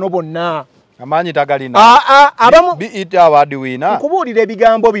yabakuŋŋaanya bano bonna. Amaanyi tagalina. Abamu BET award winner. Nkubuulira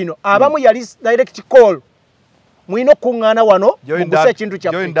ebigambo bino. Abamu yali direct call. Mwino kuŋŋaana wano muguse ekintu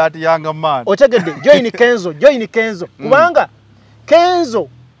kyaffe. Join that young man. Otegedde join Kenzo. Kubanga Kenzo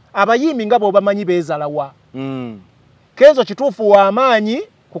abayimbi nga bw'obamanyi beezalawa. Kenzo kituufu w'amaanyi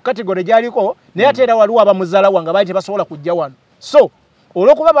ku kategori gyaliko naye ate era waliwo abamuzalawa nga baali tebasobola kujja wano. So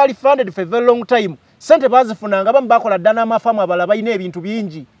olw'okuba baali funded for a very long time sente bazifunanga bamu bakola dda n'amafamu abala balina ebintu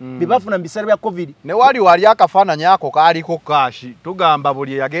bingi bye bafuna mu biseera bya COVID. Ne wali akafaananyi ako kaaliko kaashi tugamba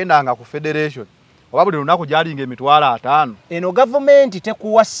buli yagendanga ku federation oba buli lunaku gyalinga emitwalo 5. Eno gavumenti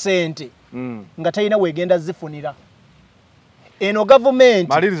tekuwa ssente nga talina weegenda zifunira. Eno gavumenti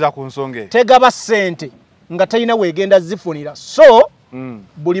maliriza ku nsonga tegaba ssente nga talina weegenda zifunira. So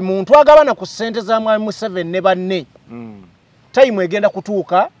buli muntu agabana ku ssente za Mwami Museveni ne banne time egenda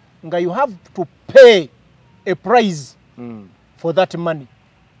kutuuka nga you have to pay a price for that money.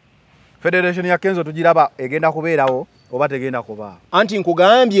 Federation ya Kenzo tugiraba egenda kubeerawo oba tegenda kuba. Anti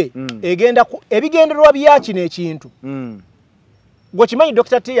nkugambye egenda ebigendererwa bya kino ekintu. Gwe kimanyi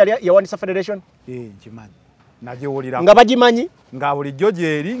Dr. T yali yawanisa federation? Nkimanyi. Nagiwulira. Nga bagimanyi? Nga bulijjo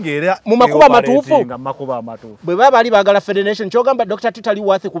gyeri ng'era mu makuba amatuufu. Nga makuba amatuufu. Bwe baba ali baagala federation kyogamba Dr. T tali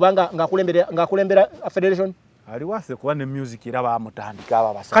worth kubanga ng'akulembera federation. Ali worth kuba ne music era bamutandika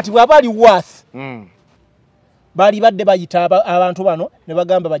ababasa. Kati bwaba ali worth. Bali badde bayita abantu bano ne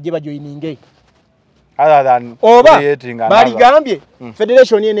bagamba bajje bajoininge. Other than oba creating another. Bali gambye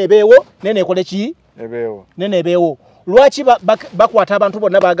federation yene ebeewo nene ekole ki? Ebeewo. Nene ebeewo. Lwaki bakwata abantu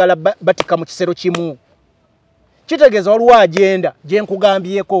bonna baagala batika mu kisero kimu? Kitegeeza waliwo agenda gye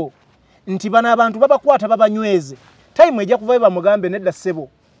nkugambyeko nti bana abantu babakwata babanyweze time ejja kuva bamugambe nedda ssebo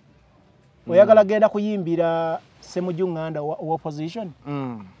oyagala genda kuyimbira Semujunganda wa opposition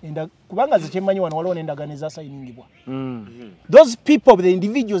enda kubanga zichemanyi wano waliwo n'endagaano ezasayiningibwa those people the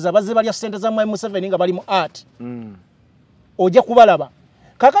individuals abaze balya ssente za Mwai Museveni nga bali mu art ojja kubalaba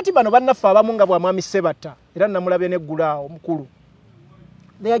kakati bano bannaffe abamu nga bwa Mwami Sebatta era namulabye neggula omukulu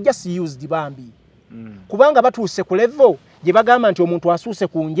they are just used bambi kubanga batuuse ku level gye bagamba nti omuntu asuuse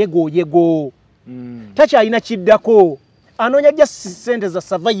ku njego takyalina kiddako anoonya just ssente za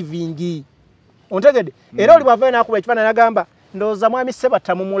surviving ontegede era oli bwavayo n'akuba ekifaananyi n'agamba ndowooza Mwami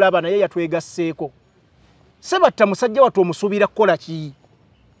Sebatta mumulaba naye yatwegasseeko Sebatta musajja wattu omusuubira kukola ki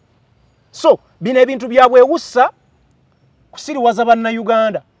so bino ebintu byabwewussa kusiriwaza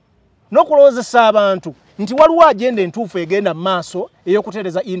bannayuganda n'okulowoozesa abantu nti waliwo agenda entuufu egenda mu maaso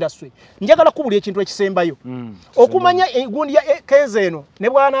ey'okutereeza industry njagala kubuli ekintu ekisembayo okumanya gundi ya Kenzo eno ne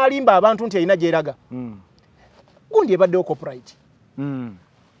bw'anaalimba abantu nti erina gy'eraga gundi ebaddewo copyright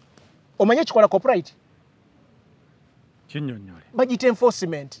omanye kikola copyright kinnyonnyole bagita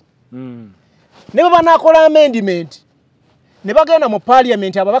enforcement ne baba nakola amendment ne bagenda mu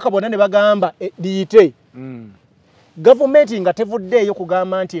parliament ababaka bonna ne bagamba diyite government nga tevuddeeyo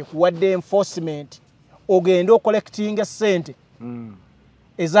kugamba nti ekuwadde enforcement ogenda ocollecting sente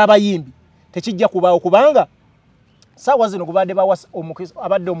ez'abayimbi tekijja kubaawo kubanga saawa zino kubadde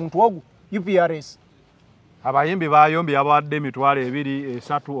abadde omuntu ogu UPRS abayimbi bayombi abadde emitwalo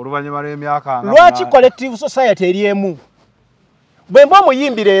 2-3 oluvannyuma lw'emyaka lwaki collective society eri emu bwe mba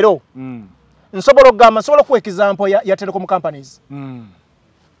omuyimbi leero nsobola okugamba nsobola okuwa example ya telecom companies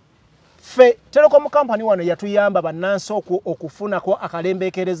fe telecom company wano yatuyamba bannansi okufunako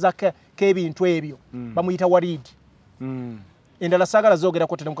akalembekereza k'ebintu ebyo bamuyita Warid endala saagala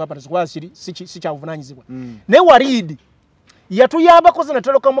zoogerako telecom companies kuba si kyabuvunanyizibwa naye Warid yatuyambako zina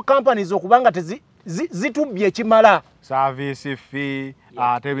telecom companies okubanga zitubbye ekimala service fee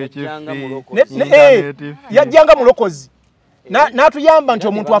yajjanga mulokozi n'atuyamba nti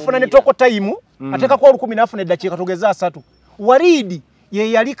omuntu afuna ne toko time ateekako 10 n'afuna eddakiika tugeze 3 Warid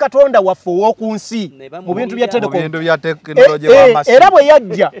ye yali katonda waffe ow'oku nsi mu bintu bya telecom era bwe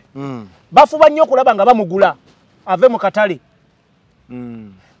yajja bafuba nnyo okulaba nga bamugula ave mu katale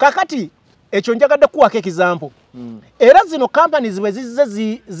kakati ekyo njagadde kuwako example era zino companies bwe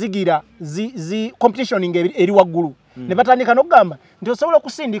zizze zigira competitioning eri waggulu ne batandika n'okugamba nti osobola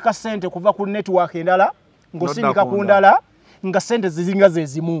okusindika ssente kuva ku network endala ng'osindika ku ndala nga ssente zizinga ze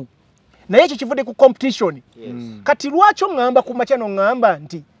zimu naye ekyo kivudde ku competition kati lwaki oŋŋamba ku makya n'oŋŋamba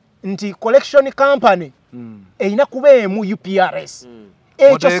nti collection company erina kuba emu UPRS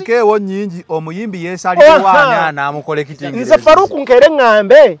oteekeewo nnyingi omuyimbi yeesalirwa n'amukolektinga nze Faruku nkeere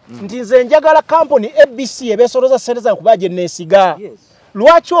ŋŋambe nti nze njagala company ABC ebeesoloza ssente zange kuba gye neesiga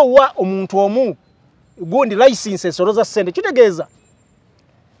lwaki owa omuntu omu gundi license esoloza ssente kitegeeza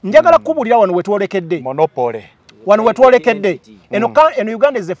njagala kubulira wano wetwolekedde monopole wano wetwolekedde eno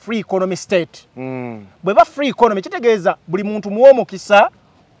Uganda is a free economy state bwe ba free economy kitegeeza buli muntu muwa omukisa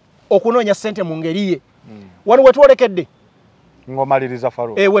okunoonya ssente mu ngeri ye wano wetwolekedde ngomaliriza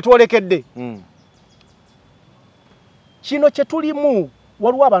Faru wetwolekedde kino kye tulimu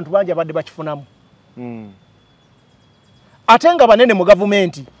waliwo abantu bangi abadde bakifunamu ate nga banene mu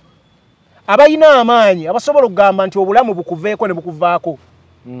gavumenti abalina amaanyi abasobola okugamba nti obulamu bukuveeko ne bukuvaako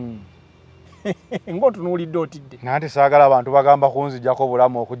ng'otunuulidde otidde nanti saagala abantu bagamba kunzijjako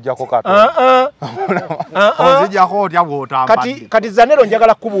bulamu okujjako kato onzijjako otya bw'otambadde kati zanero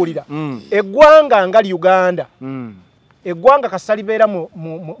njagala kukubuulira eggwanga nga Uganda eggwanga kasita libeera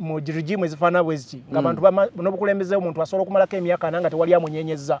mu regimu ezifaanana bwe ziti ng'abantu n'obukulembeze omuntu asobola okumalako emyaka 4 nga tewali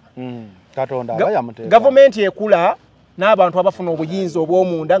amunyenyezza Katonda aba yamuteeka gavumenti ekula n'abantu abafuna obuyinza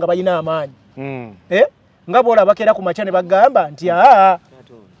obw'omunda nga balina amaanyi nga bw'olaba keera ku makya ne bagamba nti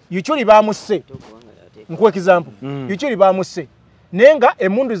Yuchuli bamusse nkuwa example Yuchuli bamusse nenga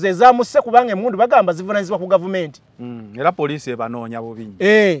emundu ze zamusse kubanga emundu bagamba zivunanyizibwa ku gavumenti era poliisi ebanoonya bubinyi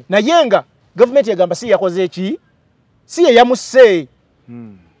naye nga gavumenti yagamba si yakoze eki si ye yamusse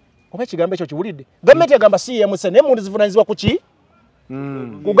oba ekigambo ekyo kiwulidde gavumenti yagamba si ye yamusse naye emundu zivunanyizibwa ku ki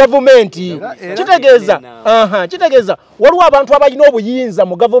ku gavumenti kitegeeza waliwo abantu abalina obuyinza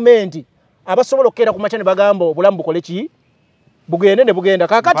mu gavumenti abasobola okukeera ku makya ne bagamba obulamu bukole ki bugende ne bugenda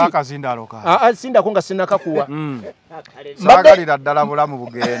kakati sindako nga sinakakuwa sagalira ddala bulamu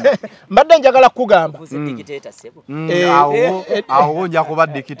bugenda mbadde njagala kugamba awo nja kuba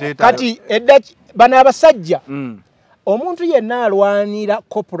dikiteeta kati bano abasajja omuntu yenna alwanira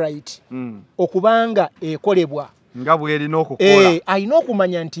copyright okubanga ekolebwa nga bw'erina okukola alina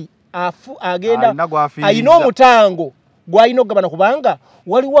okumanya nti agenda alina omutango gwalina okugabana kubanga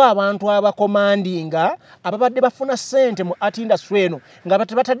waliwo abantu abakomandinga ababadde bafuna ssente mu art industry eno nga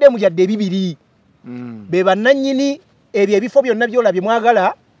batadde mu yadde ebibiri be bannannyini ebyo ebifo byonna byolabye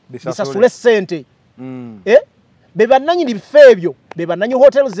mwagala bisasule ssente be bannannyini bifo ebyo be bannannyini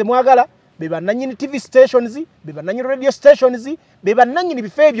hotels ze mwagala be bannannyini TV stations be bannannyini radio stations be bannannyini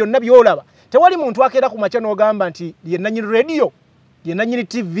bifo ebyo byonna byolaba tewali muntu akeera ku makya n'ogamba nti ye nannyini radio ye nannyini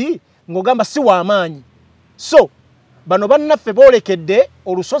TV ng'ogamba si w'amaanyi so bano bannaffe boolekedde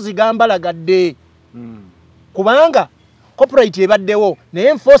olusozi gambalagadde kubanga corporate ebaddewo naye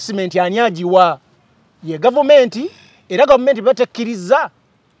enforcement ani agiwa ye gavumenti era gavumenti batekkiriza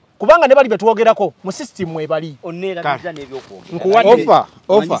kubanga ne bali betwogerako mu system mwe bali onneeragiriza n'ebyokwogera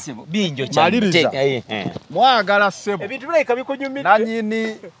offer binjo maliriza mwagala ssebo ebintu birabika bikunyumidde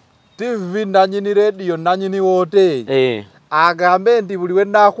nanyini TV nanyini radio nanyini hotel agambe nti buli we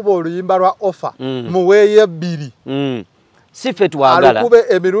naakuba oluyimba lwa offer muweeye 2 si ffe twagala alukube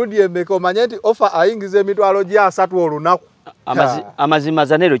emirundi emeka omanye nti offer ayingiza emitwalo gya 3 olunaku amazima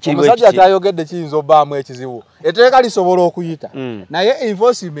zanero kiriwe omusajja kyayogedde kiyinza obbaamu ekizibu etteeka lisobola okuyita naye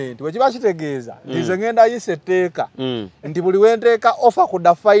enforcement wekiba kitegeeza nze ngenda yisa etteeka nti buli wenteeka offer ku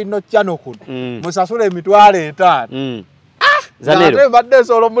the final channel kuno musasule emitwalo 5 Zanero mbadde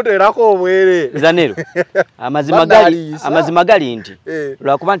solo muteerako obwere Zanero amazima gali nti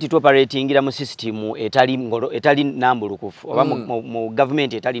lwakuba nti operatingira mu system etali nambulukufu oba mu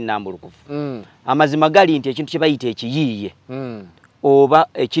government etali nambulukufu amazima gali nti ekintu kye bayita ekiyiiye oba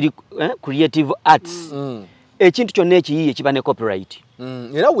ekiri creative arts ekintu kyonna ekiyiiye kiba ne copyright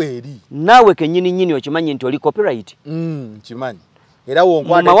era weeri naawe kennyini okimanyi nti oli copyright kimanyi era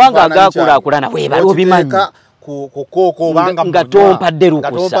wonkwate mu mawanga agaakulaakulana bwebali obimanyi kukoko banga nga tompadde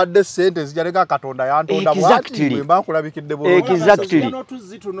lukusa tompadde sente zijaleka katonda yantonda bwati bwemba kulabikidde bulungi exactly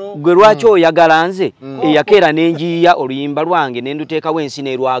gwe lwaki oyagala nze eyakeera n'enjiya oluyimba lwange nenduteekawo ensi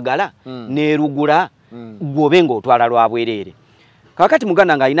n'erwagala n'erugula gwobe ng'otwala lwa bwereere kakati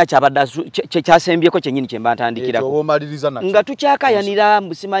muganda nga alina kyasembyeko kyennyini kye mba ntandikirako nga tukyakayanira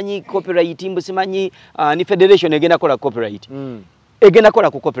mbusimanyi copyright mbusimanyi ni federation egenda kola copyright egenda kola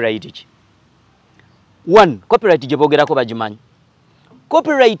ku copyright ki one copyright gye boogerako bagimanyi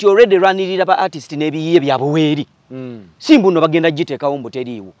copyright already rwanirira ba artist n'ebiyiye byabwe weeri simbu nno bagenda giteekawo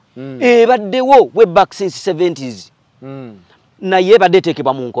mbuteriiwo ebaddewo way back since 70s naye ebadde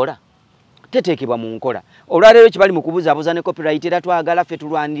eteekebwa mu nkola teteekebwa mu nkola olwaleero kibali mu kubuzaabuza ne copyright era twagala ffe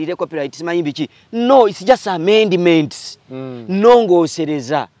tulwanirire copyright simanyi biki no it's just amendments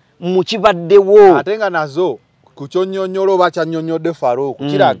nongoosereza mu kibaddewo ate nga nazo ku kyonnyonnyola oba kyannyonnyodde faro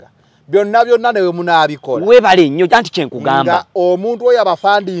kukiraga byonna newe munaabikola webale nnyo anti kyenkugamba omuntu oyo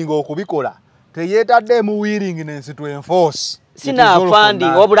abafandinga okubikola teyeetadde mu willingness to enforce sinafanding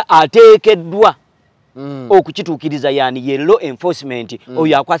wabula ateekeddwa okukituukiriza yani ye law enforcement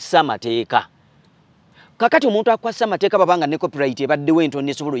oyo akwasisa amateeka kakati omuntu akwasisa amateeka babanga ne copyright ebaddewo entono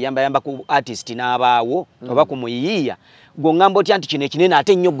esobola oyambayamba ku artist n'abaawo oba ku muyiiya gongamba otya nti kino ekinene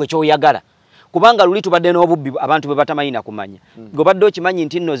ate nnyo gwe kyoyagala kubanga luli tubadde n'obubbi abantu bwe batamanyi na kumanya gobadde okimanyi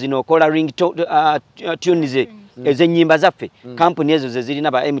nti nno zino okola ring tunes ez'ennyimba zaffe kampuni ezo ze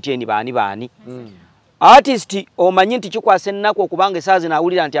zirina ba MTN baani artist omanyi nti kikwasa ennaku okubanga esaawa zino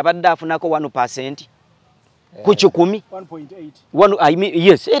awulira nti abadde afunako 1% ku 10 1.8 I mean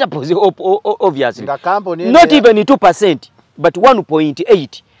yes era obviously not even 2% but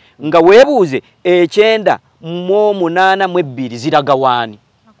 1.8 nga weebuuze 9 mu 8 mu 2 ziraga waani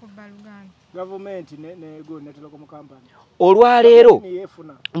government ne telecom company olwaleero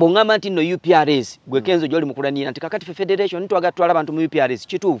mbongamba nti no UPRS gwe Kenzo gyoli mukulanira nti kakati federation ntwagatwala abantu mu UPRS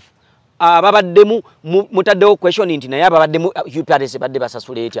kituufu ababaddemu mutaddewo question nti naye ababaddemu UPRS badde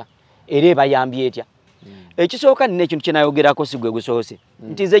basasula etya era ebayambye etya ekisooka nina ekintu kyenayogerako si gwe gusoose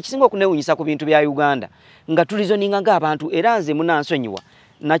nti nze ekisinga okunewunyisa ku bintu bya Uganda nga tulizoninga ng'abantu era nze munansonyiwa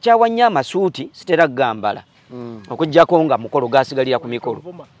nakyawa nnyo amasuuti sitera kugambala okuggyako nga mukolo gasigalira ku mikolo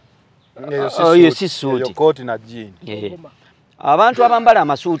si suuti abantu abambala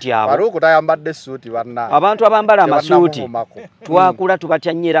amasuuti abo abantu abambala amasuuti twakula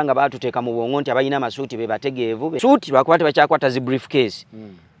tubatya nnyo era nga baatuteeka mu bwongo nti abalina amasuuti be bategeevu suuti lwakuba tebakyakwata zi briefcase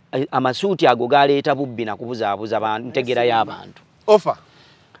amasuuti ago galeeta bubbi na kubuzaabuza ntegera y'abantu ofa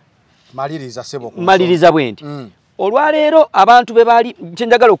maliriza bwe nti olwaleero abantu be baali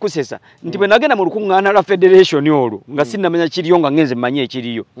kyenjagala okusesa nti bwe nagenda mu lukuŋŋaana lwa federation olwo nga sinnamanya kiriyo nga ngenze mmanyi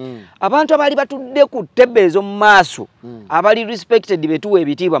ekiriyo abantu abaali batudde ku ttebbe ezo mu maaso abali respected betuwa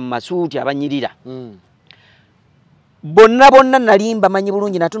ebitiibwa mu masuuti abanyirira bonna nalimba manyi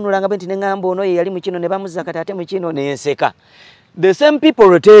bulungi natunulanga bwe nti neŋŋamba ono ye yali mu kino ne bamuzza kati ate mu kino nenseka the same people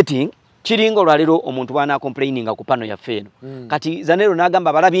rotating kiringo lwalero omuntu bwana complaininga ku pano ya feno kati zanero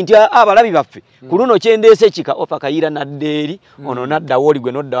nagamba balabi nti abalabi baffe kuluno kyendese kika ofa kayira nadderi ono nadda woli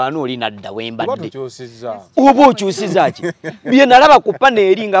gwe nodda wano oli nadda wembadde ubu kyusizaaki bye nalaba ku pano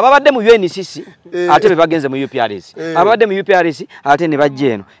eri nga babadde mu UNCC ate be bagenze mu UPRS abadde mu UPRS ate ne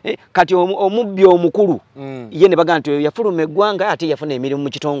bajja eno kati omubbi omukulu ye ne bagamba nti yafuluma eggwanga ate yafuna emirimu mu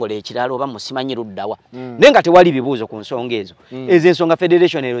kitongole ekiralo oba musimanyi luddawa nenga tewali bibuuzo ku nsonga ezo ezo ensonga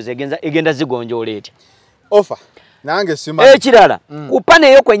federation ero egenda zigonjoola eti offer nange sima ekirala kupana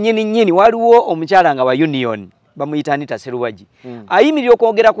eyo kwennyini waliwo omukyala nga wa union bamuyita Anita Seruwaji ayimirira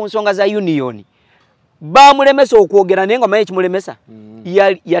okwogera ku nsonga za union bamulemesa okwogera naye nga maye kimulemesa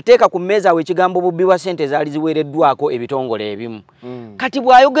yateeka ku mmeeza we ekigambo bubbi wa ssente zaali ziweereddwako ebitongole ebimu kati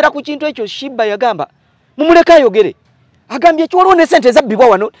bw'ayogera ku kintu ekyo Sheebah yagamba mumuleka ayogere agambye ekiwaliwo ne ssente zabbibwa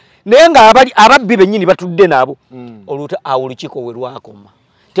wano naye nga ababbi bennyini batudde nabo oluta awo olukiiko we lwakoma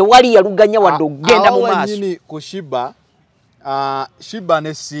tewali yaluganya wadde okugenda mu maaso ku Sheebah Sheebah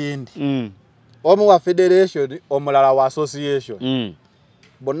ne Sindi omu wa federation omulala wa association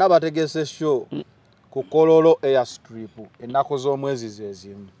bonna bategese show ku Kololo airstrip enako z'omwezi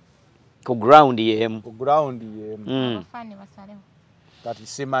zezimu ku ground yemu Abafani basalewo kati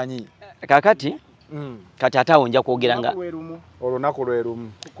simanyi kakati kati atawo nja kwogera nga olunaku lwe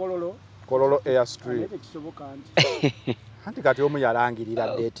lumu Kololo airstrip anti kati omu yalangirira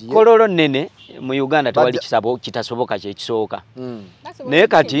date ye Kololo nene mu Uganda tewali kisabo kitasoboka kye kisooka naye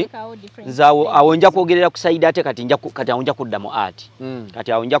kati nzawo awonja kwogerera ku side ate kati awonja kudda mu art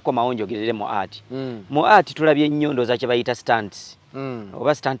kati awonja ko mawonjogerere mu art mu art tulabye nnyondo za kye bayita stunts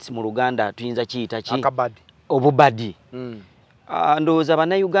oba stunts mu Luganda tuyinza kiyita ki obubadi ndowooza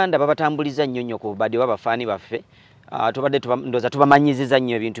bannayuganda babatambuliza nnyo ku bubadi babafani baffe tubadde ndoza tubamanyiziza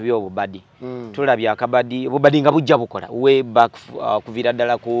nnyo ebintu by'obubadi tulabye akabadi obubadi nga bujja bukola way back kuvira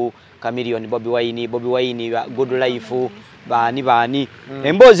ddala ku Chameleon Bobi Wine Good Life baani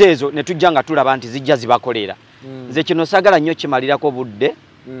emboozi ezo ne tujja nga tulaba nti zijja zibakolera nze kino sagala nnyo kimalirako budde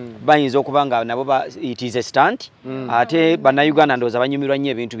bayinza okuba nga nabo it is a stunt ate bannayuganda ndowooza banyumirwa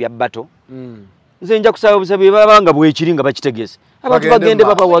nnyo ebintu bya bato nze nja kusaba obusabe babanga bwekiri nga bakitegese abantu bagende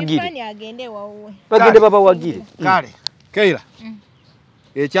babawagire kale Keira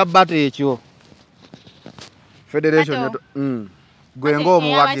ekya bato ekyo federation gwengo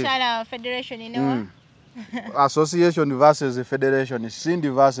omuwagizi association versus federation Sindi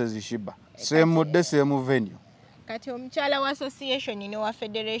versus Sheebah same venue kati omukyala wa association ne wa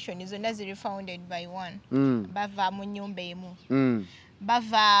federation zonna ziri founded by one bava mu nnyumba emu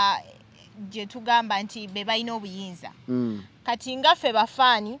bava je tugamba nti be balina obuyinza kati ngaffe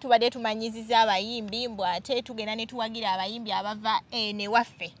bafaani tubadde tumanyiziza abayimbi mbw ate tugenda ne tuwagira abayimbi abava ne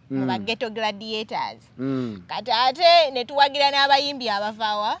waffe mu baghetto gladiators kati ate ne tuwagira n'abayimbi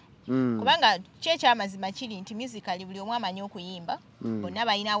abavaawa kubanga kyekyamazima kiri nti musically buli omu amanyi okuyimba bonna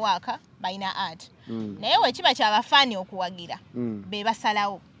balina waaka balina art naye wekiba kyabafaani okuwagira be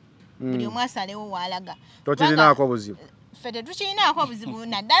basalawo buli omu asalewo waalaga tokirinaako buzibu fete tukiinaako buzibu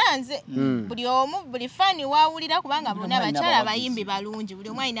naddala nze buli faani wawulira kubanga bonna bakyala bayimbi balungi buli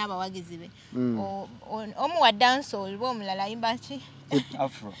omu alina abawagizi be omu wa dancehall omulala ayimba ki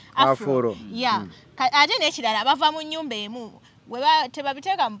afro ate n'ekirala bava mu nnyumba emu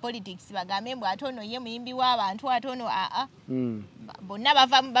tebabiteeka mu politics bagambe mbw ate ono ye muyimbi w'abantu ate ono bonna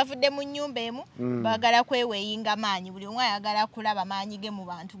bavudde mu nnyumba emu bagala kweweeyinga maanyi buli omu ayagala kulaba maanyi ge mu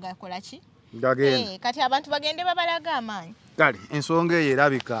bantu gakola ki kati abantu bagende babalaga amaanyi kale ensonga eyo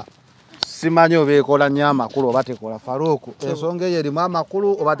erabika simanyi oba ekola nnyo amakulu oba tekola Faruku ensonga eyo erimu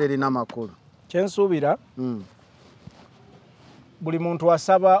amakulu oba terina makulu kyensuubira buli muntu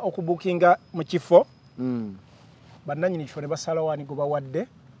asaba okubukinga mu kifo bannanyini kifo ne basalawo ani gwe bawadde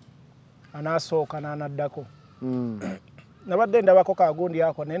anaasooka n'anaddako nabadde ndabako kagundi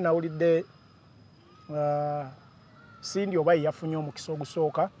ako naye nawulidde Sindi oba yafunye omukisa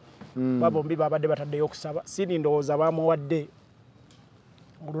ogusooka babombi babadde bataddeyo okusaba Sindi ndowooza bamuwadde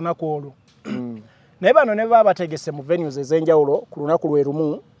olunaku olwo naye bano ne baba bategese mu venues ez'enjawulo ku lunaku lwe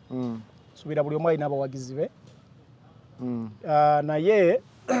lumu suubira buli omu alina abawagizi be naye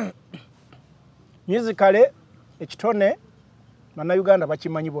musicale ekitone bannayuganda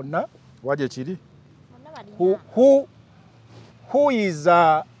bakimanyi bonna waje kiri who is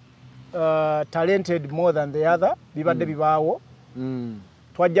talented more than the other bibadde bibaawo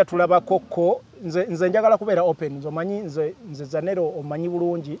twajja tulabakokko nze njagala kubeera open nze omanyi nze Zanero omanyi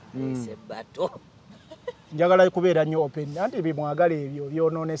bulungi njagala kubeera nnyo open anti bimwagala ebyo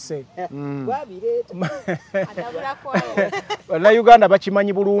byonoonese bannayuganda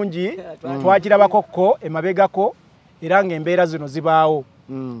bakimanyi bulungi twakirabakokko emabegako era ng'embeera zino zibaawo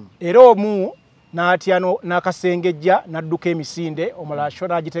era omu n'atyano n'akasengejja n'adduka emisinde omulala sho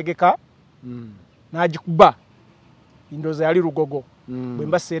n'agitegeka n'agikuba indooza yali lugogo bwe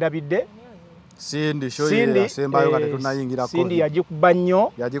mba seerabidde Sindi yagikuba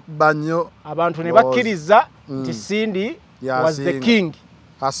nnyo abantu ne bakkiriza nti Sindi was the king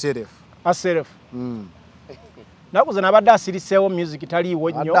herself nakuze nabadde asiriseewo music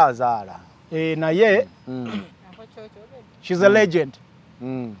taliiwo nnyo naye she's a legend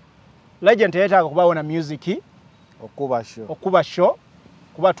legend yeetaaga kubaawo na music okuba show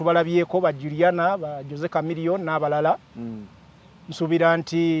kuba tubalabyeko ba Juliana ba Jose Chameleone n'abalala nsuubira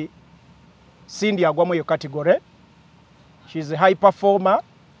nti Sindi agwamu eyo category. She's a high performer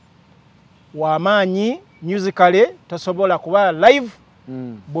w'amaanyi musically tosobola kuba live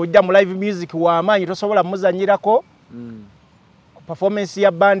bw'ojja mu live music w'amaanyi tosobola muzanyirako performance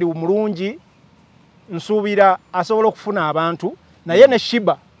ya bandi umulungi nsuubira asobola okufuna abantu naye ne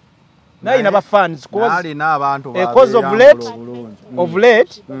Sheebah naye inaba fans because of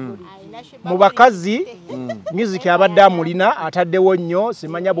late mu bakazi music abadde amulina ataddewo nnyo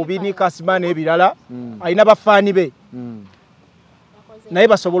simanya bubinika simana ebirala alina bafaani be naye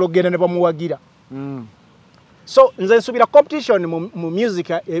basobola okugenda ne bamuwagira so nze nsubira competition mu music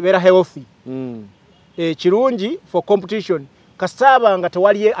ebeera healthy kirungi for competition kasaba nga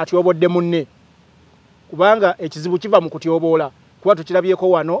tewali atyobodde munne kubanga ekizibu kiva mu kutyoboola kuba tukirabyeko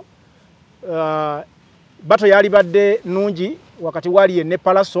wano bato yali badde nungi wakati wali ne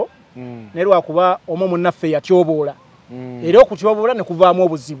palaso nerwa kuba omwo munnaffe yatyoboola era okutyoboola ne kuvaamu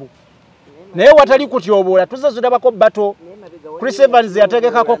obuzibu naye watali kutyoboola tuzazirabako bato Chris Evans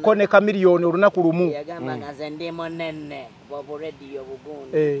yategekako kone kamiliyoni olunaku lumu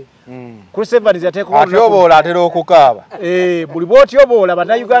Chris Evans yategekako atyoboola atera okukaaba buli bw'otyoboola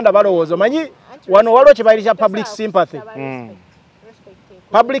bannayuganda balowooza manyi wano waliwo kibayirisa public sympathy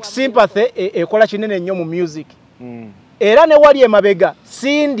public sympathy ekola kinene nnyo mu music era ne wali emabega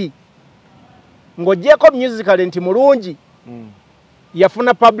Sindi ng'oggyeko musical nti mulungi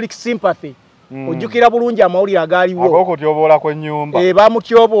yafuna public sympathy ojjukira bulungi amawulire agaaliwo agokutyoboola kw'ennyumba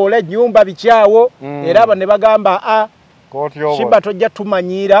baamutyoboola ennyumba bikyawo era abo ne bagamba Sheebah tojja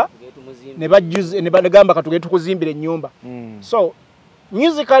tumanyiira ne bagamba katugende tukuzimbira ennyumba so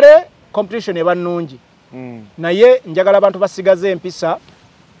musically competition eba nnungi naye njagala abantu basigaze empisa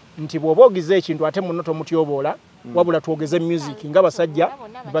nti bw'oba ogize ekintu ate muno tomutyoboola wabula twogeze music nga basajja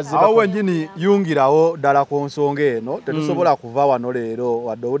bazira awo wenjini yungirawo ddala ku nsonga eno tetusobola kuva wano leero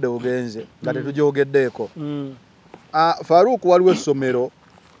wadde obudde bugenze nga tetujogeddeeko Farouk waliwo essomero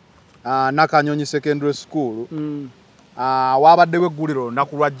Nakanyonyi secondary school wabaddewo egguliro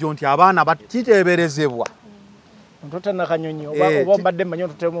olunaku lwajjo nti abaana kiteeberezebwa Ntote Nakanyonyi oba mbadde mmanyi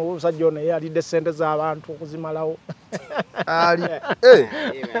tutemu omusajja ono ye alidde ssente z'abantu okuzimalawo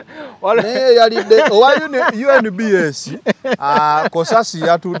naye yalidde owa UNBS Kosasi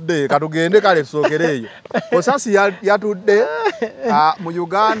yatudde katugende kale tusookere eyo Kosasi yatudde mu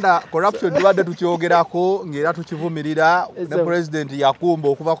Uganda corruption tubadde tukyogerako ng'era tukivumirira ne president yakumba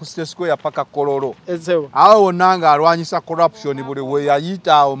okuva ku State Square paka Kololo awo wonna ng'alwanyisa corruption buli we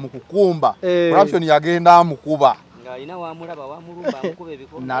yayita mu kukumba corruption yagenda amukuba ina wamulaba wamulumba amukube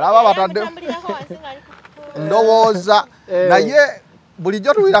biko nalaba batadde ndowooza naye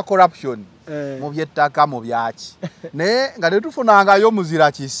bulijjo tuwira corruption mu byettaka mu byaki naye nga tetufunangayo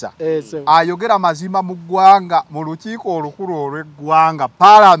muzira kisa ayogera mazima mu ggwanga mu lukiiko olukulu olw'eggwanga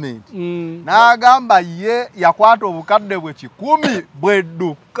parliament n'agamba ye yakwata obukadde bwe 10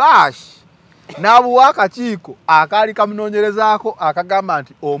 bweddu cash n'abuwa akakiiko akaali kamunoonyerezaako akagamba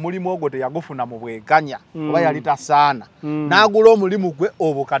nti omulimu ogwo teyagufuna mu bweganya oba yali tasaana n'agula omulimu gwe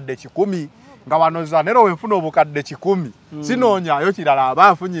obukadde 10 nga wanoza nero wenfuna obukadde 10 sinoonyayo kirala aba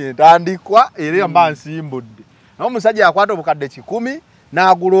afunye entandikwa era mba nsimbudde naye omusajja yakwata obukadde 10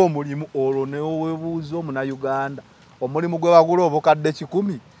 n'agula omulimu olwo newebuuza omunayuganda omulimu gwe wagula obukadde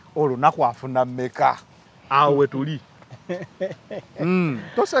 10 olunaku afuna mmeka awo we tuli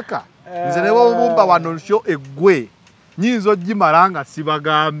toseka nze ne bobumba wano sho eggwe nyinza ogimala nga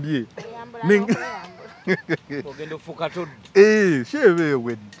sibagambye ogenda ofuuka todde Sheebah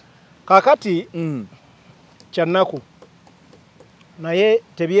ewedde kakati kyannaku naye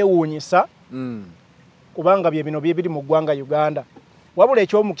tebyewuunyisa kubanga bye bino biri mu ggwanga Uganda wabula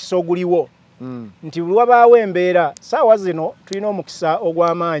eky'omukisa oguliwo nti buli wabaawo embeera saawa zino tulina omukisa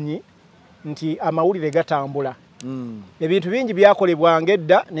ogw'amaanyi nti amawulire gatambula ebintu bingi byakolebwanga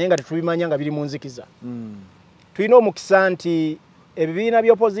edda naye nga tetubimanya nga biri mu nzikiza tulina omukisa nti ebibiina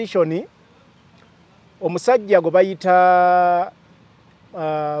by'opposition omusajja gwe bayita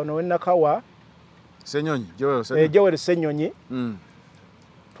ono wennakawa Senyonyi Joel Senyonyi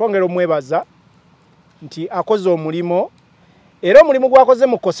twongera omwebaza nti akoze omulimo era omulimu gwakoze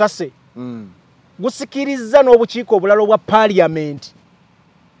Mukozese gusikiriza n'obukiiko obulala obwa parliament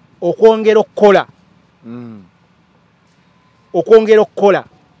okwongera okukola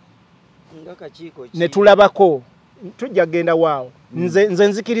ne tulabako tujja genda waawo nze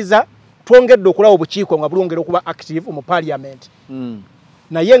nzikiriza twongedde okulaba obukiiko nga bulongera okuba active mu parliament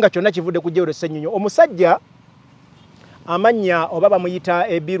naye nga kyonna kivudde ku Jewel Ssenyonyo omusajja amanya oba bamuyita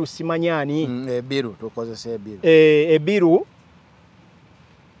Ebiru simanyani Ebiru tukozesa Ebiru Ebiru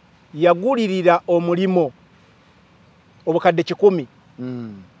yagulirira omulimo obukadde 100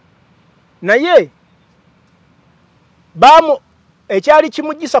 naye bamu ekyali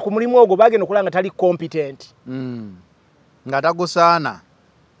kimujisa ku mulimu ogwo bagenda okulanga tali competent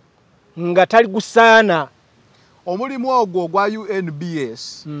nga tali gusaana omulimu ogwo gwa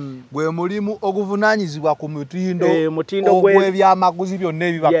UNBS gwe mulimu oguvunanyizibwa ku mutindo ogw'ebyamaguzi byonna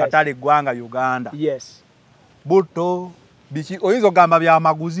ebibakatale eggwanga Uganda. Yes. Buto biki oyinza ogamba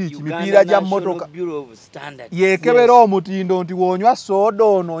byamaguzi ki mipiira gya mmotoka yekebera omutindo nti wonywa soda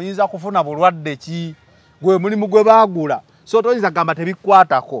ono oyinza kufuna bulwadde ki gwe mulimu gwe baagula so toyinza gamba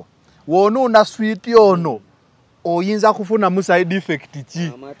tebikwatako wonuuna switi ono oyinza kufuna side effect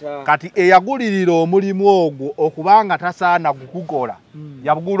ki kati eyagulirira omulimu ogwo okubanga tasaana gukukola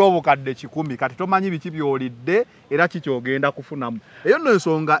yabugula obukadde 100 kati tomanyi biki byolidde era kikyogenda kufunamu eyo nno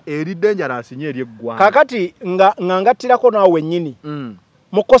ensonga eri dangerous nnyo eri eggwanga kakati nga ngattirako naawe nnyini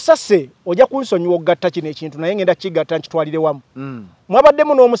Mukozese ojja kunsonyiwa okugatta kino ekintu naye ngenda kigatta nkitwalire wamu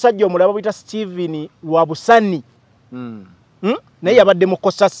mwabaddemu n'omusajja omulaba buyita Steven Lwabusani naye yabadde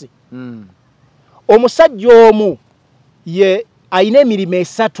Mukozese omusajja omu ye ayina emirimu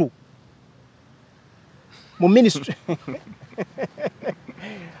 3 mu ministry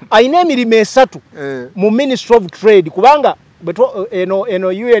ayina emirimu 3 mu Ministry of Trade kubanga eno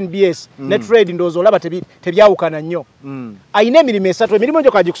UNBS ne trade ndozo olaba tebyawukana nnyo ayina emirimu 3 emirimu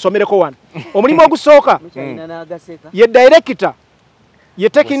egyo kagikusomereko wano omulimu ogusooka ye director ye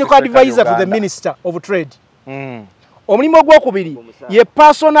technical advisor to the Minister of Trade omulimu ogwokubiri ye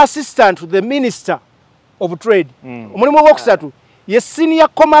personal assistant to the Minister of Trade omulimu ogwokusatu ye senior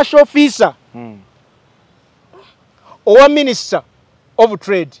commercial officer owa Minister of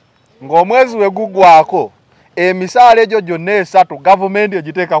Trade ng'omwezi wegugwako emisaala egyo gyonna 3 government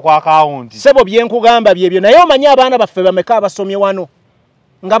egiteeka ku account sebo byenkugamba byebyo naye omanyi abaana baffe bameka abasomye wano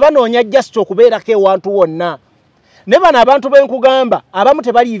nga banoonya just okubeerako ewantu wonna ne bano abantu benkugamba abamu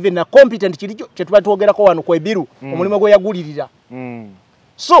tebali even na competent kiri kye tuba twogerako wano ku Ebiru omulimu gwe yagulirira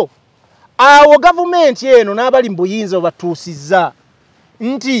so awo government eno n'abali mu buyinza batuusizza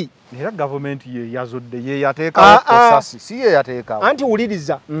nti era government ye yazodde ye yateekawo Mukozese si ye yateekawo anti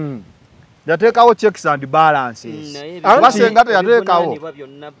wuliriza yateekawo checks and balances basenga teyateekawo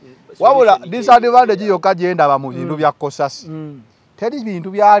wabula disadvantage yokka gye ndaba mu bintu bya Mukozese teri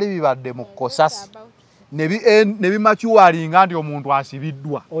bintu byali bibadde mu Mukozese ne bimachuwalinga nti omuntu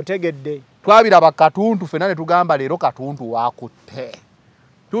asibiddwa otegedde twabiraba katuntu fena ne tugamba leero katuntu waakutte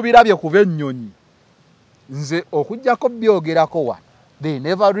tubirabye kuba ennyonyi nze okujjako byogerako wa they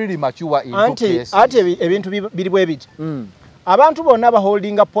never really mature into cases anti ebintu biri bwe biti abantu bonna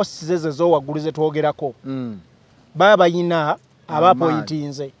baholdinga posts ezo waggulu ze twogerako baba bayina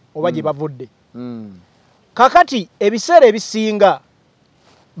abapointinze oba gye bavudde kakati ebiseera ebisinga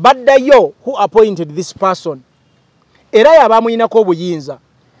baddayo who appointed this person era yabamuyinako obuyinza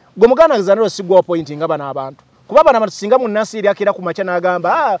gwe muganiriza nero sigwa appointinga bano abantu kuba bano abantu singa munnansi eri akira ku makya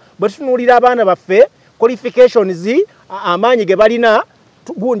n'agamba bwe tutunuulira abaana baffe qualifications amaanyi ge balina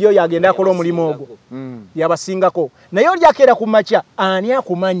gundi oyo agenda akola omulimu ogwo yabasingako naye oli akeera ku makya ani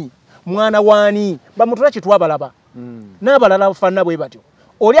akumanyi mwana waani bamutula kitwabalaba n'abalala bafaanana bwe batyo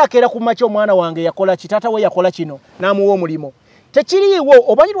oli akeera ku makya omwana wange yakola kitata we yakola kino n'amuwa omulimu tekiriiwo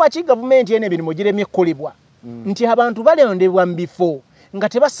obanyi lwaki gavumenti eno emirimu giremye ekkolebwa nti abantu balondebwa mu bifo nga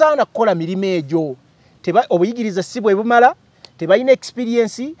tebasaana kukola mirimu egyo obuyigiriza si bwe bumala tebalina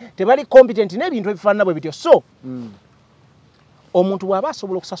experience tebali competent n'ebintu ebifaanana bwe bityo so omuntu bw'aba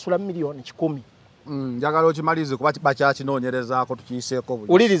asobola okusasula miliyoni 10 njagala okimalize kuba bakyakinoonyerezaako tukiyiseeko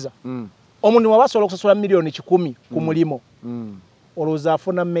buli uliriza omuntu bw'aba asobola okusasula miliyoni 10 ku mulimo olowooza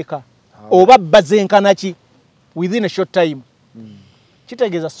afuna mmeka oba bazenkana ki within a short time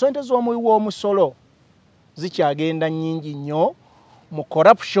kitegeeza ssente z'omusolo zikyagenda nnyingi nnyo mu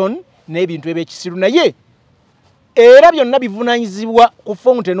corruption n'ebintu eby'ekisiru naye era byonna bivunaanyizibwa ku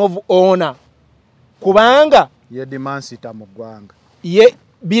fountain of honor kubanga ye dimansita mu ggwanga ye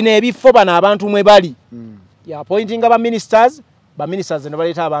bino ebifo bano abantu mwe bali yapointinga baministers ne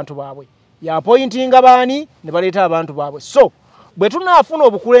baleeta abantu baabwe yapointinga baani ne baleeta abantu baabwe so bwe tunaafuna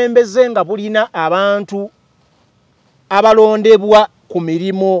obukulembeze nga bulina abantu abalondebwa ku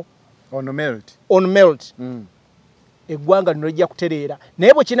mirimu on merit eggwanga lino lijja kutereera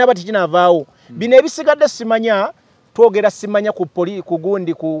naye bwe kinaaba tekinavaawo bino ebisigadde simanya twogera simanya ku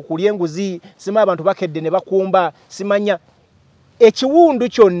gundi ku lyenguzi simanya abantu bakedde ne bakumba simanya ekiwundu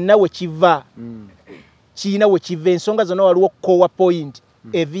kyonna we kiva kiina we kiva ensonga zonna waliwo kowa point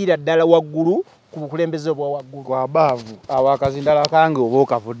eviira ddala waggulu ku bukulembeze obwa waggulu kwa baavu awakazindala kange oba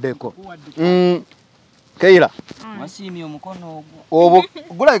okavuddeko Keira wasiimye omukono ogwo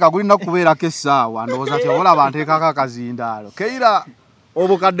gulabika gulina kubeerako essaawa ndowooza tyobola nteekako akazindaalo Keira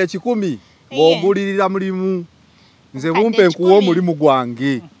obukadde 10 bw'ogulirira mulimu nze bumpe nkuwa omulimu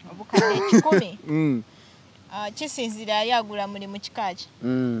gwange obukadde 10 kisinzira ali agula mulimu kikaaki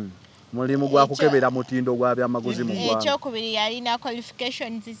mulimu gwa kukebera mutindo gwa byamaguzi mu ggwanga ekyokubiri yalina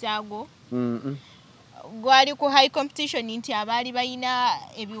qualifications zaagwo gwali ku high competition nti abaali balina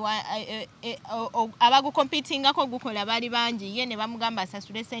abagukompitingako gukola baali bangi ye ne bamugamba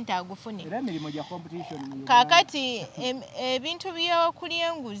asasule sente agufune kakati ebintu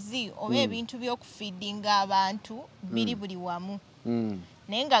by'okulya enguzi oba ebintu by'okufeedinga abantu biri buli wamu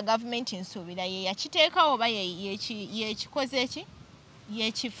naye nga gavumenti nsuubira ye yakiteekawo oba yekikoze eki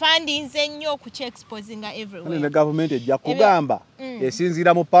yekifandinze nnyo okukyexposinga everywhere ne gavumenti ejja kugamba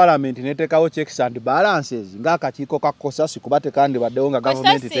esinziira mu parliament neteekawo checks and balances ng'akakiiko ka kosasi kuba tekandibaddewo nga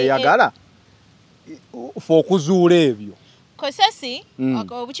gavumenti teyagala fe okuzuula ebyo kosasi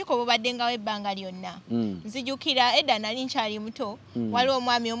obukiiko bubaddengawo ebbanga lyonna nzijukira edda nali nkyali muto waliwo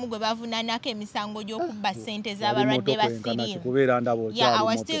omwami omu gwe bavunaanako emisango gy'okubba ssente z'abalwadde ba siriimu I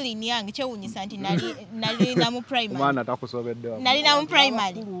was still in young kyewuunyisa nti nalina mu primary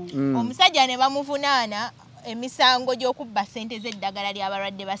omusajja ne bamuvunaana emisango gy'okubba ssente z'eddagala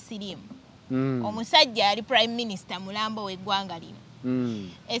ly'abalwadde ba siriimu omusajja yali prime minister mulambo w'eggwanga lino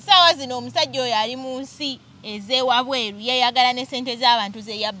essaawa zino omusajja oyo ali mu nsi ezewabweru yeyagala ne sente z'abantu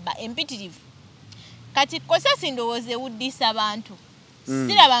ze yabba empitirivu kati kosasi ndowooza ewuddisa abantu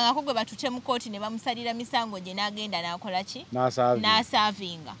sirabangako gwe batute mu kooti ne bamusalira misango gye n'agenda n'akola ki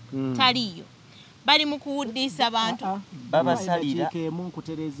n'asaavinga taliyo bali mu kuwuddisa abantu babasalira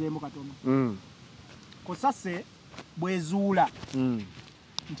nkutereezeemu katono kosase bwezuula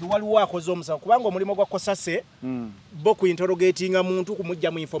nti waliwo akoze omusango kubanga omulimu gwa kosase bo kuinterrogatinga muntu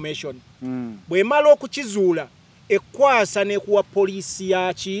kumujja mu information bwemala okukizuula ekwasa nekuwa poliisi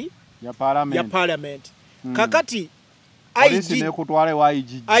yaki ya parliament kakati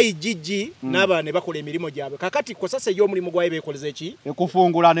IGG n'abaana ne bakola emirimu gyabwe kakati kosase y'omulimu gwayo beekoleza eki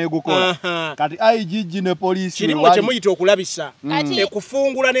ekufungula n'egukola kati IGG ne poliisi kirimu kyemuyita okulabisa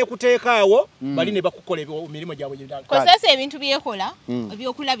ekufungula n'ekuteekaawo bali ne bakukola emirimu gyabwe kosase ebintu byekola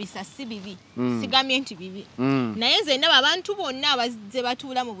ebyokulabisa si bibi sigambye nti bibi naye nze ndaba abantu bonna abazze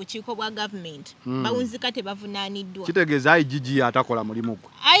batuula mu bukiiko bwa gavumenti bawunzika tebavunaaniddwa kitegeeza IGG atakola mulimu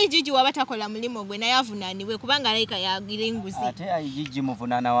gwe IGG waba takola mulimu gwe naye avunaanibwe kubanga alayika yagira enguzi ate IGG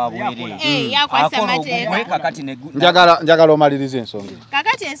muvunaana wa bwerere yakwasa mateeka kakati ne njagala omaliriza ensonga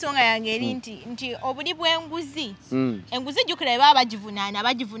kakati ensonga yange eri nti obuli bw'enguzi enguzi jjukira baba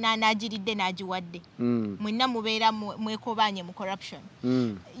bagivunaana agiridde n'agiwadde mwenna mubeera mwekobanye mu corruption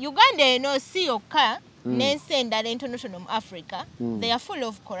Uganda eno si yokka n'ensi endala entonotono mu Africa they are full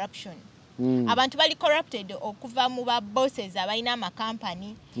of corruption abantu bali corrupted okuva mu ba bosses abalina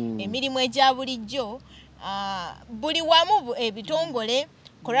amakampani emirimu egya bulijjo buli wamu ebitongole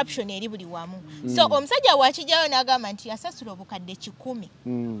corruption eri buli wamu so omusajja wakijjayo n'agamba nti yasasula obukadde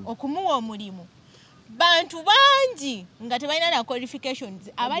 10 okumuwa omulimu bantu bangi nga tebalina na qualifications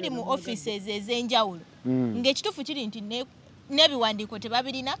abali mu offices ez'enjawulo ng'ekituufu kiri nti n'ebiwandiiko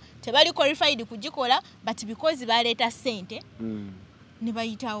tebabirina tebali qualified kugikola but because baleeta ssente ne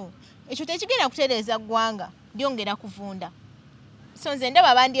bayitawo ekyo tekigenda kutereeza ggwanga lyongera kuvunda so nze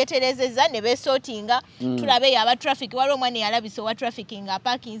ndaba bandyeterezeza ne beesootinga tulabe aba traffic waliwo omwana eyalabisa owa traffic nga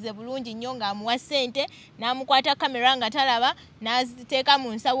apaakinze bulungi nnyo ng'amuwa ssente n'amukwata kamera nga talaba n'aziteeka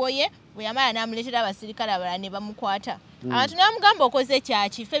mu nsawo ye bwe yamala n'amuleetera abasirikale abalala ne bamukwata abantu n'amugamba okoze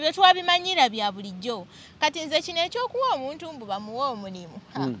kyaki ffe bye twabimanyira bya bulijjo kati nze kino ekyokuwa omuntu mbu bamuwa omulimu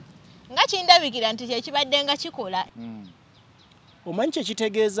nga kindabikira nti kyekibadde nga kikola omanyi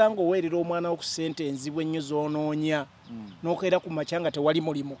kyekitegeeza ng'oweerera omwana wo ku ssente enzibu ennyo z'onoonya n'okeera ku makya nga tewali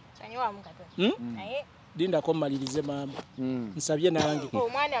mulimu lindako mmalirize maama nsabye nange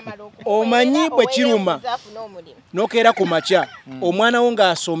omanyi bwe kiruma n'okeera ku makya omwana wo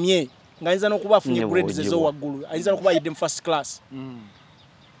ng'asomye ng'ayinza n'okuba afunye grades ez'owaggulu ayinza n'okuba ayidde mu first class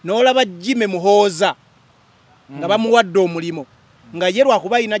n'olaba Jime Muhooza nga bamuwadde omulimu nga ye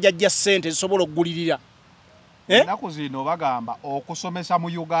lwakuba ayina gy'ajja ssente zisobola okugulirira Ennaku zino bagamba okusomesa mu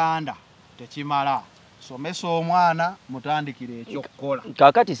Uganda tekimala. Somesa omwana mutandikire ekyokukola.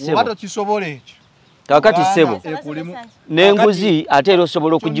 Kakati sebo. Obato kisobola ekyo. Kakati sebo. N'enguzi ate era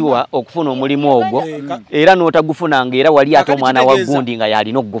osobola okugiwa okufuna omulimu ogwo era n'otagufunanga era wali ate omwana wa gundi nga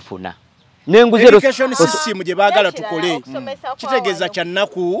yalina okugufuna. N'enguzi education system gye baagala tukole kitegeeza kya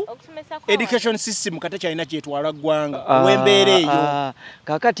nnaku education system kate kyalina kyetwala ggwanga ow'embeera eyo.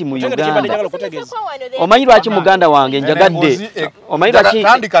 Kakati mu Uganda omanyi lwaki muganda wange njagadde omanyi lwaki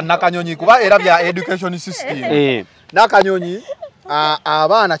tandika Nakanyonyi kuba era bya education system. Nakanyonyi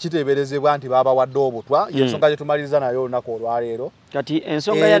abaana kiteeberezebwa nti baba wadde obutwa yensonga gye tumaliriza nayo olunaku olwaleero. Kati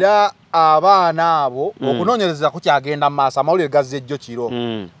ensonga era abaana abo okunoonyereza ku kyagenda mu maaso amawulire gazze ejjo kiro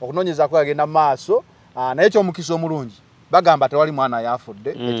okunoonyereza ku kyagenda mu maaso naye ky'omukisa omulungi bagamba tewali mwana yafudde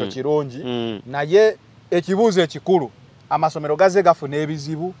ekyo kirungi naye ekibuuzo ekikulu amasomero gazze gafuna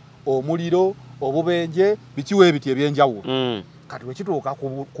ebizibu omuliro obubenje bikiwa ebiti ebyenjawulo kati bwe kituuka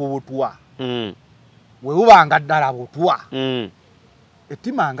ku butwa we bubanga ddala butwa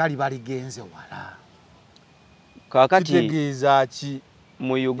ettima nga liba ligenze wala. Kakati kitegeeza ki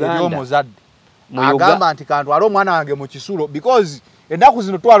mu Uganda omuzadde agamba nti kantwala omwana wange mu kisulo because ennaku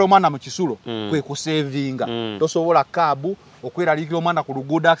zino twala omwana mu kisulo kwe kusevinga tosobola kaabu okweraliikira omwana ku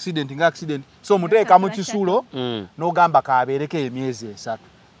luguudo accident nga accident so muteeka mu kisulo n'ogamba kabeereko emyezi 3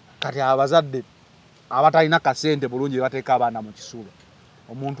 kati abazadde abatalina kasente bulungi bateeka abaana mu kisulo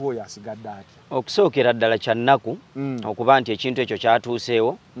omuntu oyo asigadde ati okusookera ddala kya nnaku okuba nti ekintu ekyo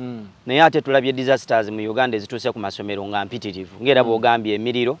kyatuuseewo naye ate tulabye disasters mu Uganda ezituuse ku masomero nga mpitirivu ng'era bw'ogambye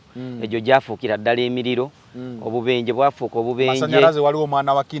emiriro egyo gyafuukira ddala emiriro obubenje bwafuuka obubenje masanyalaze waliwo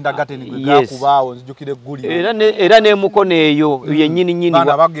omwana wa kindergarten gwe gakubaawo nzijukira egguliro era n'emukono eyo yennyini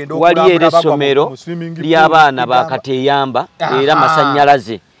wali era essomero ly'abaana bakateyamba era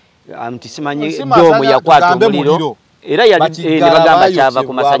masanyalaze nti simanyi doomu yakwata omuliro era yali bagamba kyava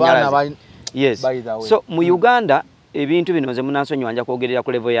ku masanyalaze. Yes. So mu Uganda ebintu bino nze munansonyiwa nja kwogerera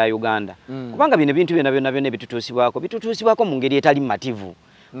ku level ya Uganda kubanga bino ebintu byonna bitutuusibwako mu ngeri etali mativu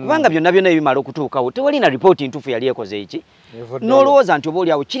kubanga byonna ebimala okutuukawo tewalina ripooti ntuufu yali ekoze eki n'olowooza nti oba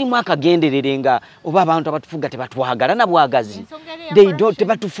oliawo kirimu akagenderere nga oba abantu abatufuga tebatwagala na bwagazi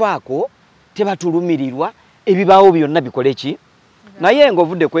tebatufaako tebatulumirirwa ebibaawo byonna bikole ki naye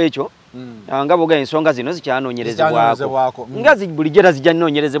ng'ovudde ku ekyo nga boga ensonga zino zikyanoonyerezebwako nga bulijjo era zijja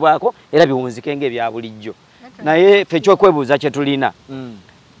nnoonyerezebwako era biwunzike ng'ebya bulijjo naye ffe ekyokwebuuza kye tulina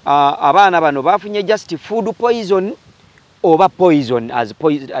abaana bano bafunye just food poison oba poison as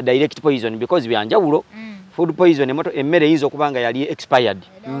direct poison because byanjawulo food poison emmere eyinza okuba nga yali expired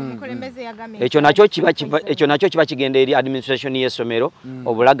ekyo nakyo kiba kigenda eri administration y'essomero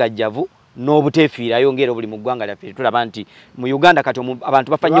obulagajjavu n'obuteefiirayo ng'era buli mu ggwanga lyaffe tulaba nti mu Uganda kati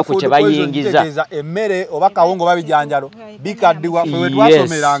abantu bafa nnyo ku kye bayingiza emmere oba kawunga oba bijanjalo bikaddiwa ffe we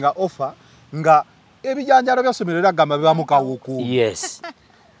twasomeranga ofa nga ebijanjalo byasomero era gamba bibamu kawuku. Yes.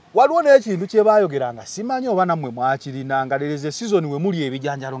 Waliwo n'ekintu kye baayogeranga simanyi oba nammwe mwakirina nga lereze season we muli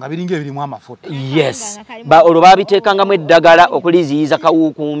ebijanjalo nga biringa ebirimu amafuta. Yes. Olwo baabiteekangamu eddagala okuliziyiza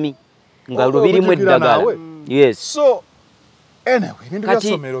kawukuumi nga olwo birimu eddagala. Yes. So anyway, bintu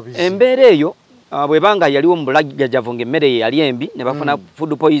byasomero bizi. Embeera eyo bwebanga yaliwo mu bulagajjavu ng'emmere ye yali embi ne bafuna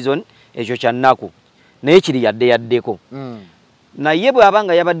food poison ekyo kya nnaku naye kiri yaddeko. Naye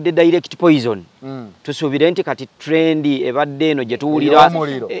bw'abanga yabadde direct poison tusuubire nti kati trendi ebadde eno gye tuwulira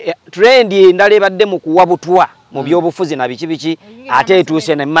trendi endala ebadde mu kuwa butwa mu byobufuzi na biki ate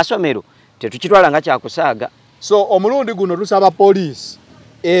etuuse ne mu masomero tetukitwala nga kyakusaaga. So omulundi guno tusaba poliisi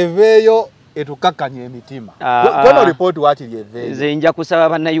eveeyo etukakkanya emitima. Kono report wakiri eveeyo. Nze nja kusaba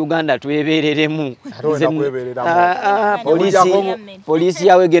bannayuganda twebeereremu. Poliisi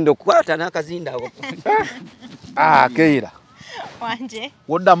yawe genda okukwata n'akazinda ako. Keira. Wanje.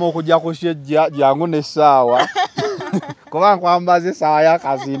 Woddamu okujja ku shejja jangu n'essaawa. Kuba nkwambaza essaawa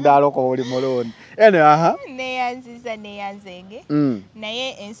y'akazindaalo ko buli mulundi. Neyanzenge.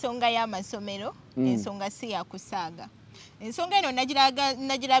 Naye ensonga y'amasomero ensonga si ya kusaaga. Ensonga eno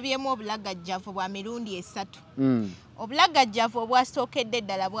nagirabyemu obulagajjavu bwa mirundi 3. Obulagajjavu obwasookedde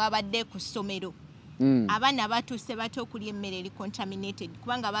ddala bwabadde ku ssomero. Abaana batuuse bato okulya emmere eri contaminated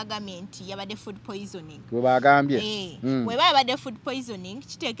kubanga bagambye nti yabadde food poisoning. Bwe bagambye. Bweba yabadde food poisoning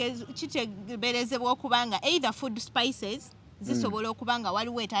kiteeberezebwa okubanga either food spices zisobola okubanga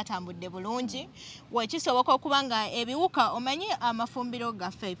waliwo etatambudde bulungi wekisoboka okubanga ebiwuka omanyi amafumbiro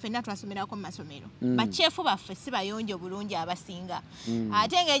gaffe ffenna twasomerako mu masomero bakyefu baffe si bayonjo bulungi abasinga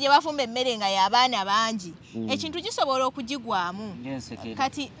ate ng'egye bafumba emmere nga y'abaana bangi ekintu kisobola okugigwamu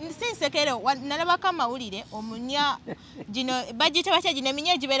kati si nsekere nalabako amawulire omunya gino bagiyita batya gino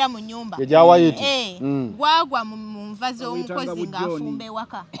eminya egibeera mu nnyumba gwagwa mu nva z'omukozi ng'afumba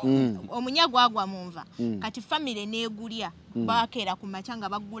ewaka omunya gwagwa mu nva kati famire n'egulya bakeera ku makya nga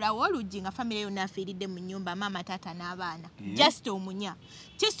baggulawo oluggi nga famire yonna afiiridde mu nnyumba maama taata n'abaana just omunya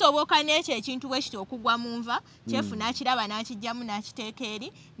kisoboka n'ekyo ekintu bwe kityo okugwa mu nva kyefu n'akiraba n'akijjamu n'akiteeka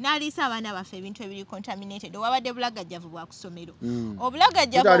eri n'aliisa abaana baffe ebintu ebiri contaminated owabadde bulagajjavu bwa ku ssomero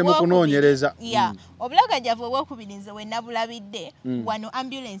obulagajjavu obwokubiriza we nabulabidde wano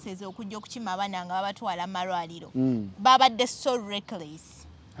ambulances okujja okukima abaana nga babatwala mu malwaliro babadde so reckless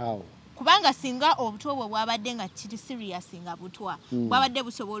kubanga singa obutwa obwo bwabadde nga kiri serious nga butwa bwabadde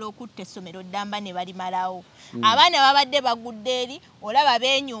busobola okutta essomero ddamba ne balimalawo abaana babadde bagudde eri olaba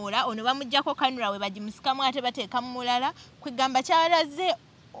beenyoola ono bamuggyako kanula we bagimusikamu ate bateeka mu mulala kwegamba kyalaze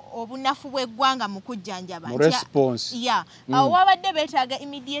obunafu bw'eggwanga mu kujjanjaba awo wabadde beetaaga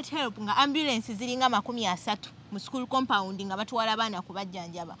immediate help nga ambulance ziringa 30 mu school compound nga batwala abaana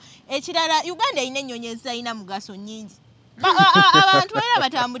kubajjanjaba ekirala Uganda erina ennyonyi ezirina mugaso nnyingi abantu era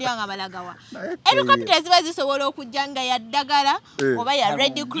batambulira nga balagawa helicopter ziba zisobola okujja nga ya ddagala oba ya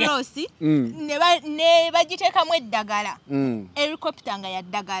Red Cross ne bagiteekamu eddagala helicopter nga ya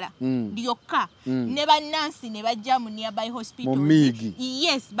ddagala lyokka ne bannansi ne bajja mu nearby hospital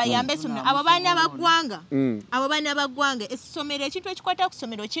bayambe essomero abo baana baggwanga essomero ekintu ekikwata ku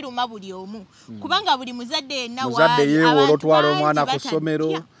ssomero kiruma buli omu kubanga buli muzadde yenna olwotwala omwana ku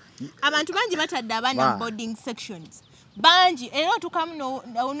ssomero abantu bangi batadde abaana boarding sections banji era tukamu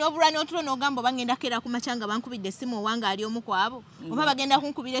n'obulwa n'otulo n'ogamba bagenda kera ku macanga bankubidde essimu owange ali omu kwabo oba bagenda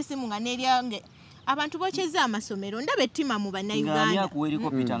kunkubira essimu nga n'eryange abantu bokyeza amasomero ndaba ettima mu bannayuganda nga ku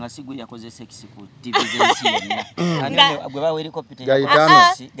helicopter nga sigwe yakoze sex ku divisions yenna gwe bawe helicopter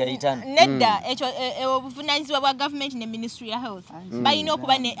gayitano nedda ekyo obuvunanyizibwa bwa government ne ministry ya health balina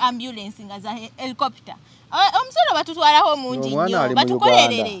okuba ne ambulance nga za helicopter omusolo batutwalaho mungi nnyo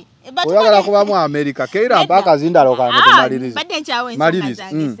batukolerere oyagala kuba mu America keira mpaka zindalo kandi tumalirize badde nkyawe ensonga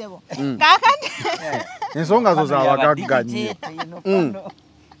zange sebo kakati ensonga zo zabagagganye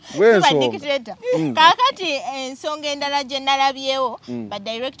kakati ensonga endala gye nalabyewo ba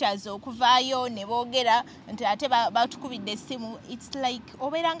directors okuvaayo ne boogera nti ate batukubidde essimu it's like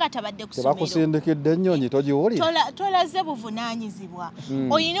obeera nga atabadde ku ssomero tebakusindikedde ennyonyi togiwulira tolaze buvunaanyizibwa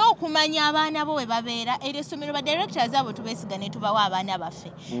olina okumanya abaana bo we babeera eri essomero ba directors abo tubeesiga ne tubawa abaana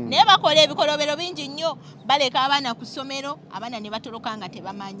baffe naye bakola ebikolobero bingi nnyo baleka abaana ku ssomero abaana ne batoloka nga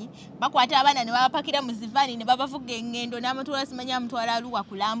tebamanyi bakwata abaana ne babapakira mu zivaani ne babavuga engendo n'amutwala simanya amutwala aluwa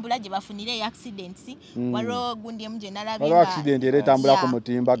kulambula gye bafunire accidents waliwo gundi emu gye nalabye accident era etambula ku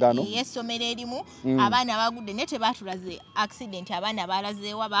mutimbagano essomero erimu abaana bagudde ne tebatulaze accident abaana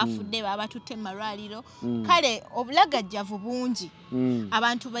balazeewa bafudde babatutte mu malwaliro kale obulagajjavu bungi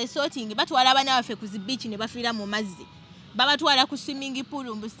abantu besorting batwala abaana baffe ku zibiiki ne bafiira mu mazzi babatwala ku swimming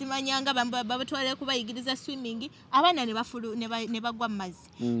pool mbusimanyanga babatwala kubayigiriza swimming abaana ne bagwa mu mazzi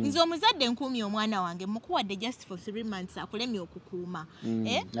nze omuzadde nkuumye omwana wange mukuwadde just for 3 months akulemye okukuuma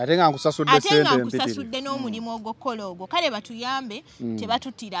ate nga nkusasudde ssente ate nga nkusasudde n'omulimu ogw'okukola ogwo kale batuyambe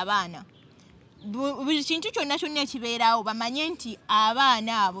tebatuttira abaana buli kintu kyonna kyonna ekibeerawo bamanye nti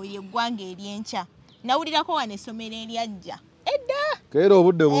abaana abo yeggwanga ery'enkya nawulirako wano essomero eryajja edda keera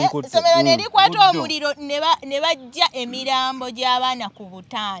obudde bunkutte essomero ne likwata omuliro ne bajja emirambo gy'abaana ku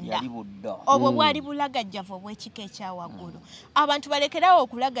butanda obwo bwali bulagajjavu obw'ekika ekyawaggulu abantu balekerawo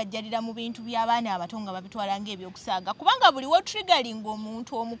okulagajjalira mu bintu by'abaana abato nga babitwala ng'ebyokusaaga kubanga buli wotrigalinga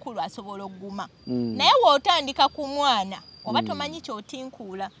omuntu omukulu asobola okuguma naye wootandika ku mwana oba tomanyi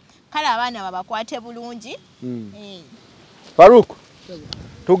kyotinkuula kale abaana babakwate bulungi Faruk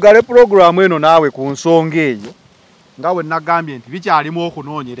tugale programu eno naawe ku nsonga eyo nga bwe nagambye nti bikyalimu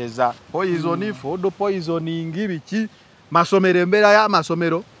okunoonyereza poison food poisoning biki masomero embeera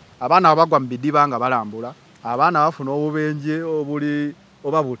y'amasomero abaana bagwa mu bidiba nga balambula abaana bafuna obubenje obuli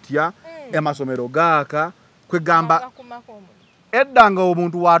oba butya amasomero gaaka kwegamba edda nga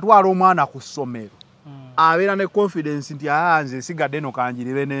omuntu watwala omwana ku ssomero abeera ne confidence nti nze nsigadde eno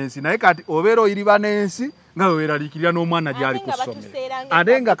kanjiribe n'ensi naye kati obeera oyiriba n'ensi nga weeraliikirira n'omwana gyali ku ssomero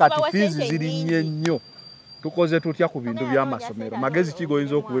ate nga kati fees zirinnye nnyo tukoze tutya ku bintu by'amasomero magezi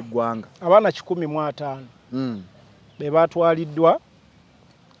kigoyinza okuwa eggwanga abaana 115 be batwaliddwa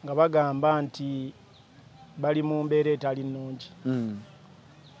nga bagamba nti bali mu mbeera etali nnungi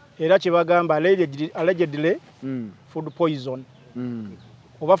era kye bagamba allegedly food poison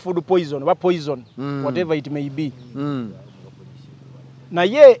oba food poison oba poison whatever it may be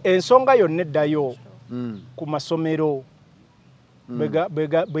naye ensonga yonna eddayo ku masomero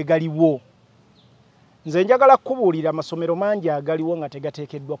bwe galiwo nze njagala kubuulira amasomero mangi agaliwo nga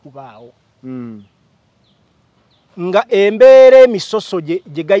tegateekeddwa kubaawo nga embeera emisoso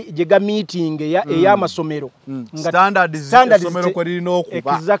gye ga meeting ey'amasomero standards kwe lirina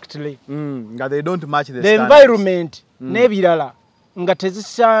okuba exactly nga they don't match the standards. Environment n'ebirala nga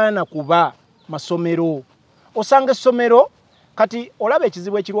tezisaana kuba masomero. Osanga essomero kati olaba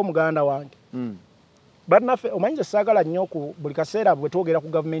ekizibu ekiriwo muganda wange bannaffe omanyize saagala nnyo ku buli kaseera bwe twogera ku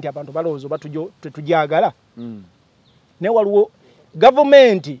gavumenti abantu balowooza oba tetujagala naye waliwo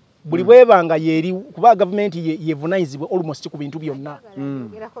gavumenti buli bwebanga yeri kuba gavumenti yevunanyizibwa almost ku bintu byonna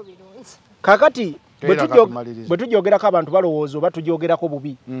kakati bwe tujyogerako abantu balowooza oba tujyogerako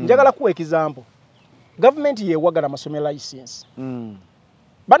bubi njagala kuwa example gavumenti yewagala amasomero license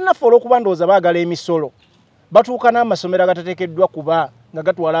bannaffe olw'okuba ndowooza baagala emisolo batuuka n'amasomero agatateekeddwa kuba nga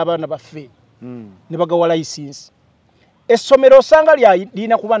gatwala abaana baffe ne bagawa license essomero osanga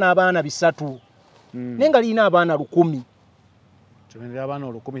lirina kuba n'abaana 3 naye nga lirina abaana 100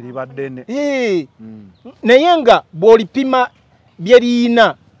 naye nga bw'olipima bye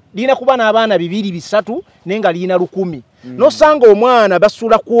lirina kuba n'abaana 2 3 naye nga lirina 100 nosanga omwana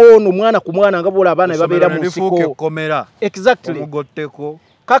basula ku ono omwana ku mwana nga bola abaana babeera mu nsiko exactly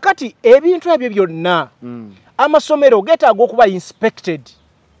kakati ebintu ebyo byonna amasomero getaaga okuba inspected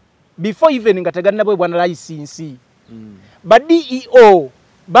before even nga tegalina bwana license ba DEO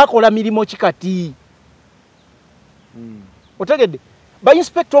bakola milimo kikati otegedde ba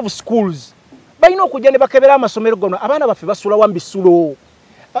inspector of schools balina okujja ne bakebera amasomero gono abaana baffe basula wambisulo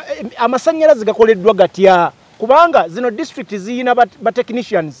amasannyalaze gakoleddwa gatya kubanga zino district ziyina ba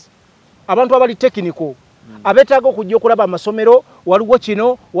technicians abantu abali technical abetaaga okujja okulaba amasomero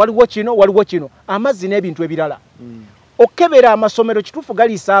waliwo kino amazzi n'ebintu ebirala okebera amasomero kituufu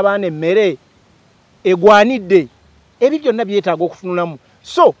galiisa abaana emmere egwanidde ebyo byonna byetaaga okutunulamu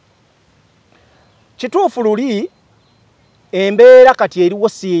so kituufu luli embeera kati eriwo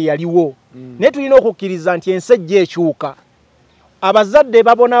si yaliwo naye tulina okukkiriza nti ensi ejja ekyuka abazadde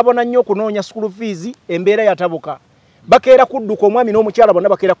babonaabona nnyo okunoonya school fees embeera yatabuka bakeera kudduka omwami n'omukyala bonna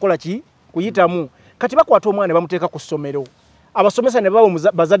bakeera kukola ki kuyitamu kati bakwata omwana bamuteeka ku ssomero abasomesa ne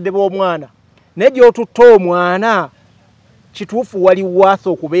baba bazadde b'omwana naye gy'otutta omwana kituufu wali waath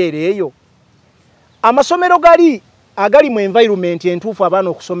okubeera eyo amasomero agali mu environment entuufu abaana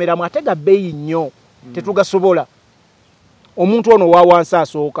okusomeramu ate ga bbeeyi nnyo tetugasobola omuntu ono wa wansi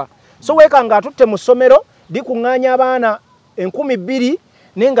asooka so weekanga atutte mu ssomero likuŋŋaanya abaana 2,000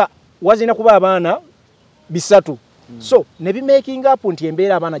 naye nga wazina kuba abaana 3 so ne bimaking up nti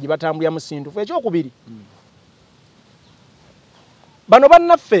embeera abaana gye batambulira mu sintufu ekyokubiri bano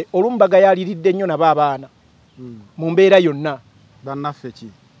bannaffe olumu bagayaliridde nnyo nabo abaana mu mbeera yonna bannaffe ki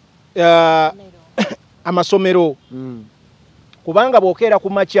amasomero kubanga bw'okeera ku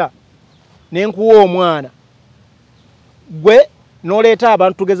makya n'enkuwa omwana gwe n'oleeta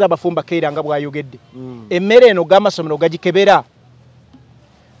abantu tugeza abafumba keera nga bw'ayogedde emmere eno g'amasomero gagikebera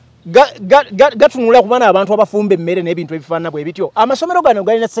gatunula kubana abantu abafumba emmere n'ebintu ebifaanana bwe bityo amasomero gano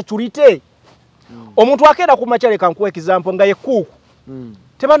galina security omuntu akeera ku makya leka nkuwa example nga yekkuuku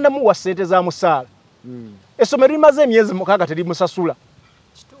tebannamuwa ssente za musaala essomero limaze emyezi 6 terimusasula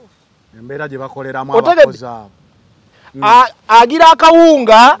embeera gye bakoleramu abakozi abo agira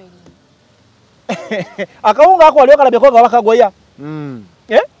akawunga akawunga ako waliwo kalabyeko nga bakagoya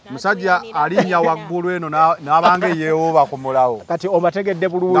musajja alinnya waggulu eno n'abanga yeewooba ku mulawo kati obategedde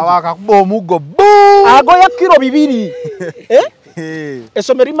bulungi nga wakakuba omuggo agoya kilo 2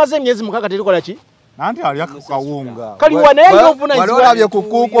 essomero limaze emyezi 6 terikola ki nanti alya ku kawunga kaliwa naye y'ovunanyizibwa wali olabye ku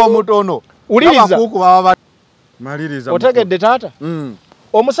kuuku omutono maliriza otegedde taata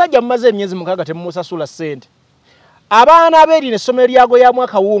omusajja mumaze emyezi 6 temumusasula ssente abaana abeerina essomero lyagoyamu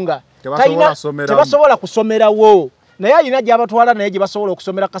akawunga tebasobola kusomerawo naye alina gy'abatwala naye gye basobola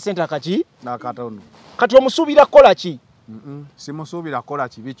okusomera kasente akaki nakatono kati omusuubira kukola ki simusuubira kukola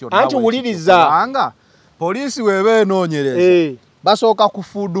kibi kyonna anti wuliriza anga poliisi weeba enoonyereza basooka ku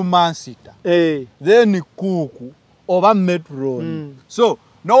food mansita then kuuku oba metro so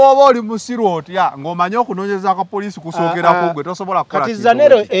n'owoba oli musiru otya ng'omanye okunoonyereza kwa poliisi kusookera ku gwe tosobola kukola kati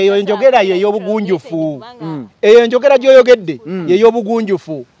zanero eyo enjogera ye ey'obugunjufu eyo enjogera gy'oyogedde ye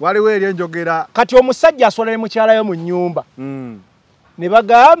y'obugunjufu waliwo eri enjogera kati omusajja aswala ne mukyalayo mu nnyumba ne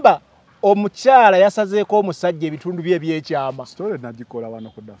bagamba omukyala yasazeeko omusajja ebitundu bye ebyekyama story nagikola wano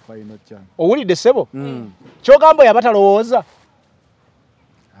ku the final channel owulidde ssebo kyogamba oyo abatalowooza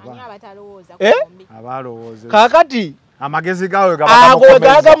abalowooza kakati amagezi gawe ago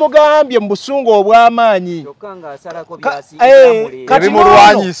gagamugambye mu busungu obw'amaanyi kati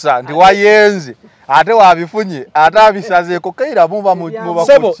mulwanyisa ndi wayenze ate wabifunye ate abisazeeko keira muba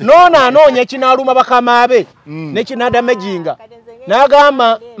sebo nona anoonya ekinaaluma bakama be nekinadamejinga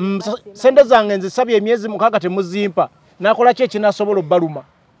n'agamba sente zange nzisabye emyezi 6 temuzimpa nakola ki ekinasobola obbaluma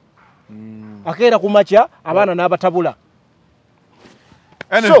akeera ku makya abaana n'abatabula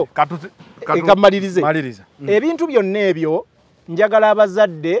so kamalirize ebintu byonna ebyo njagala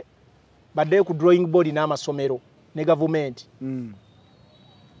abazadde badde ku drawing board n'amasomero ne government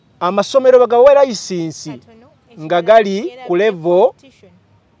amasomero bagawe license nga gali ku level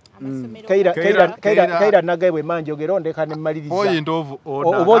kaira nagaibwe manje ogero ndeka ne maliriza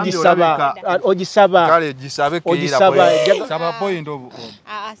ogisaba kale gisabe keira saba point of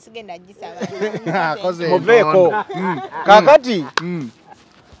sigenda gisaba moveko kakati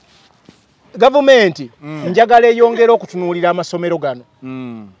government njagala eyongera okutunuulira amasomero gano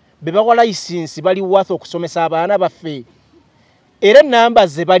bebawa license bali worth okusomesa abaana baffe era namba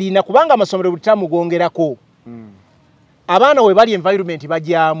ze balina kubanga amasomero butamugongerako abaana we bali environment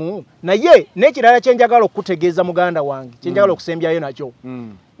bajyamu naye n'ekirala kyenjagala okutegeeza muganda wange kyenjagala okusembyayo nakyo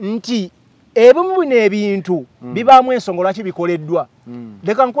nti ebimu n'ebintu bibaamu ensonga lwaki bikoleddwa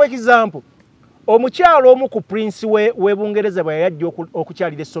leka nkuwa example omukyalo omu ku prince we Bungereza bwe yajja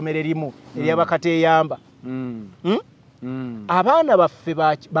okukyalira essomero erimu eryabakateeyamba abaana baffe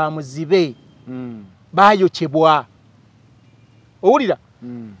ba muzibe bayokyebwa owulira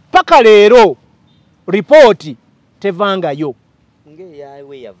paka leero ripooti tevangayo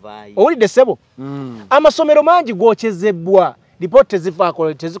owulidde ssebo amasomero mangi gwokyezebwa ripooti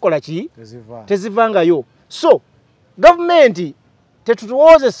tezikola ki tezivangayo so gavumenti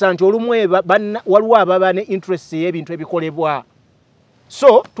tetutuwoozesa nti olumu waliwo ababa ne interest y'ebintu ebikolebwa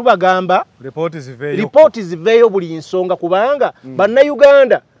so tubagamba ripooti ziveeyo buli nsonga kubanga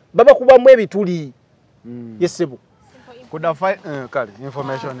bannayuganda babakubamu ebituli Yesibe kale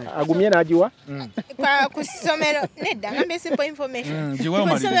information agumye nagiwa ku ssomero nedda ngambe simple information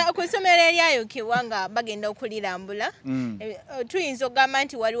ku ssomero eryayo kiwanga bagenda okulirambula tuyinza okugamba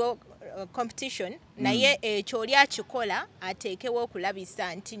nti waliwo competition naye ekyo oli akikola ateekewo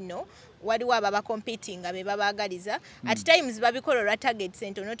okulabisa nti no waliwo ababa competing be babagaliza at times babikola olwa targets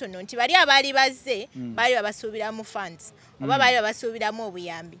entonotono nti bali abaali bazze bali babasuubiramu funds oba bali babasuubiramu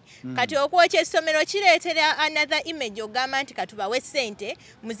obuyambi kati okwokya essomero kireetera another image ogamba nti katubawe ssente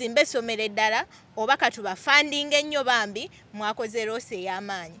muzimbe essomero eddala oba katuba funding ennyo bambi mwakoze loose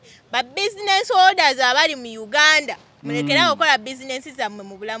ey'amaanyi ba business holders abali mu Uganda mulekera okola business zammwe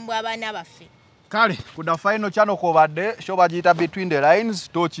mu bulamu bw'abaana baffe kale kuda final channel ko badde sho bagiyita between the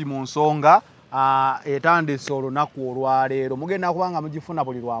lines tochi mu nsonga etandise olunaku olwaleero mugenda kubanga mugifuna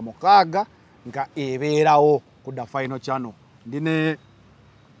buli lwa mukaaga nga ebeerawo kuda final channel ndine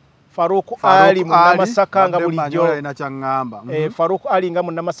Faruku Ali munamasaka nga bulijjo ina kyangamba Faruku Ali nga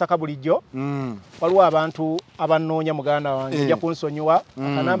munamasaka bulijjo waliwo abantu abanoonya muganda wange nja kunsonyiwa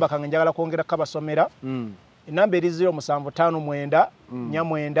akanamba kange njagala kwongera kabasomera enamba eri 0759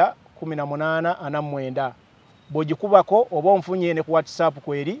 nyamwenda 18 bwogikubako oba onfunye ne ku WhatsApp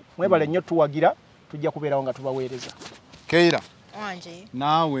kweri mwebale nnyo tuwagira tujja kubeerawo nga tubaweereza Keira wanje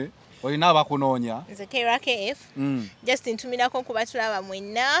naawe olina abakunoonya nze Keira KF just ntumirako kubatulaba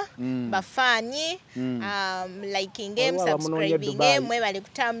mwenna bafaanyi liking game subscribing game mwebale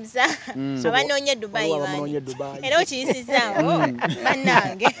kutambuza abanoonye Dubai bani era okiyisizaawo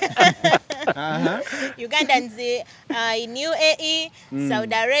bannange Ugandans in UAE,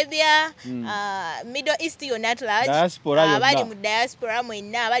 Saudi Arabia, Middle East United abali mu diaspora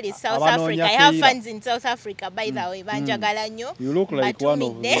mwenna abali South Africa. I have fans in South Africa by the way banjagala nnyo. You look like one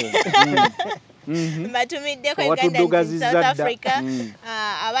of them. Batumidde ko Ugandans in South Africa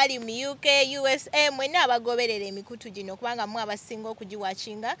abali mu UK, USA mwenna abagoberera emikutu gino kubanga mwe abasinga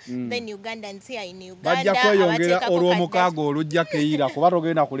okugiwachinga then Ugandans here in Uganda bajja kweyongera olw'omukaaga olujja Keira kuba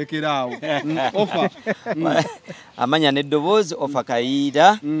togenda kulekeraawo ofa amanya n'eddoboozi ofa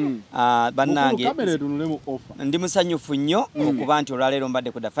Kayiira bannange ndi musanyufu nnyo okuba nti olwaleero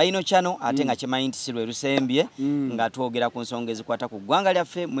mbadde ku da final channel ate nga kimanyi nti si lwe lusembye nga twogera ku nsonga ezikwata ku ggwanga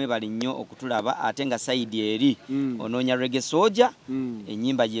lyaffe mwebali nnyo okutulaba ate nga saidi eri onoonya reggae soldier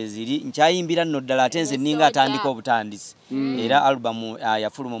ennyimba gye ziri nkyayimbira nno ddala ate nze nninga atandika obutandisi era albamu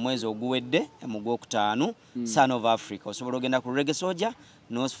yafuluma omwezi oguwedde mu Gwokutaano Son of Africa osobola ogenda ku reggae soldier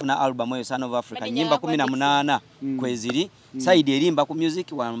nosifuna album eyo Son of Africa nyimba 18 kweziri side erimba ku music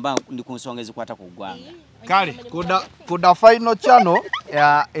wamba ndi ku nsonga ezikwata ku ggwanga kale kuda final channel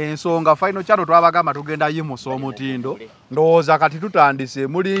ya ensonga final channel twabagamba tugenda yimusa omutindo ndowooza kati tutandise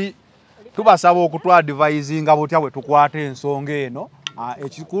muli tubasaba okutwadvisinga butya bwe tukwata ensonga eno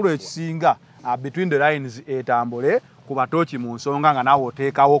ekikulu ekisinga between the lines etambule kuba tochi mu nsonga nga nawo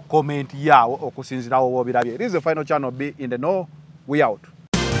oteekawo comment yaawo okusinzirawo wobirabye. It is the final channel. Be in the know. We out.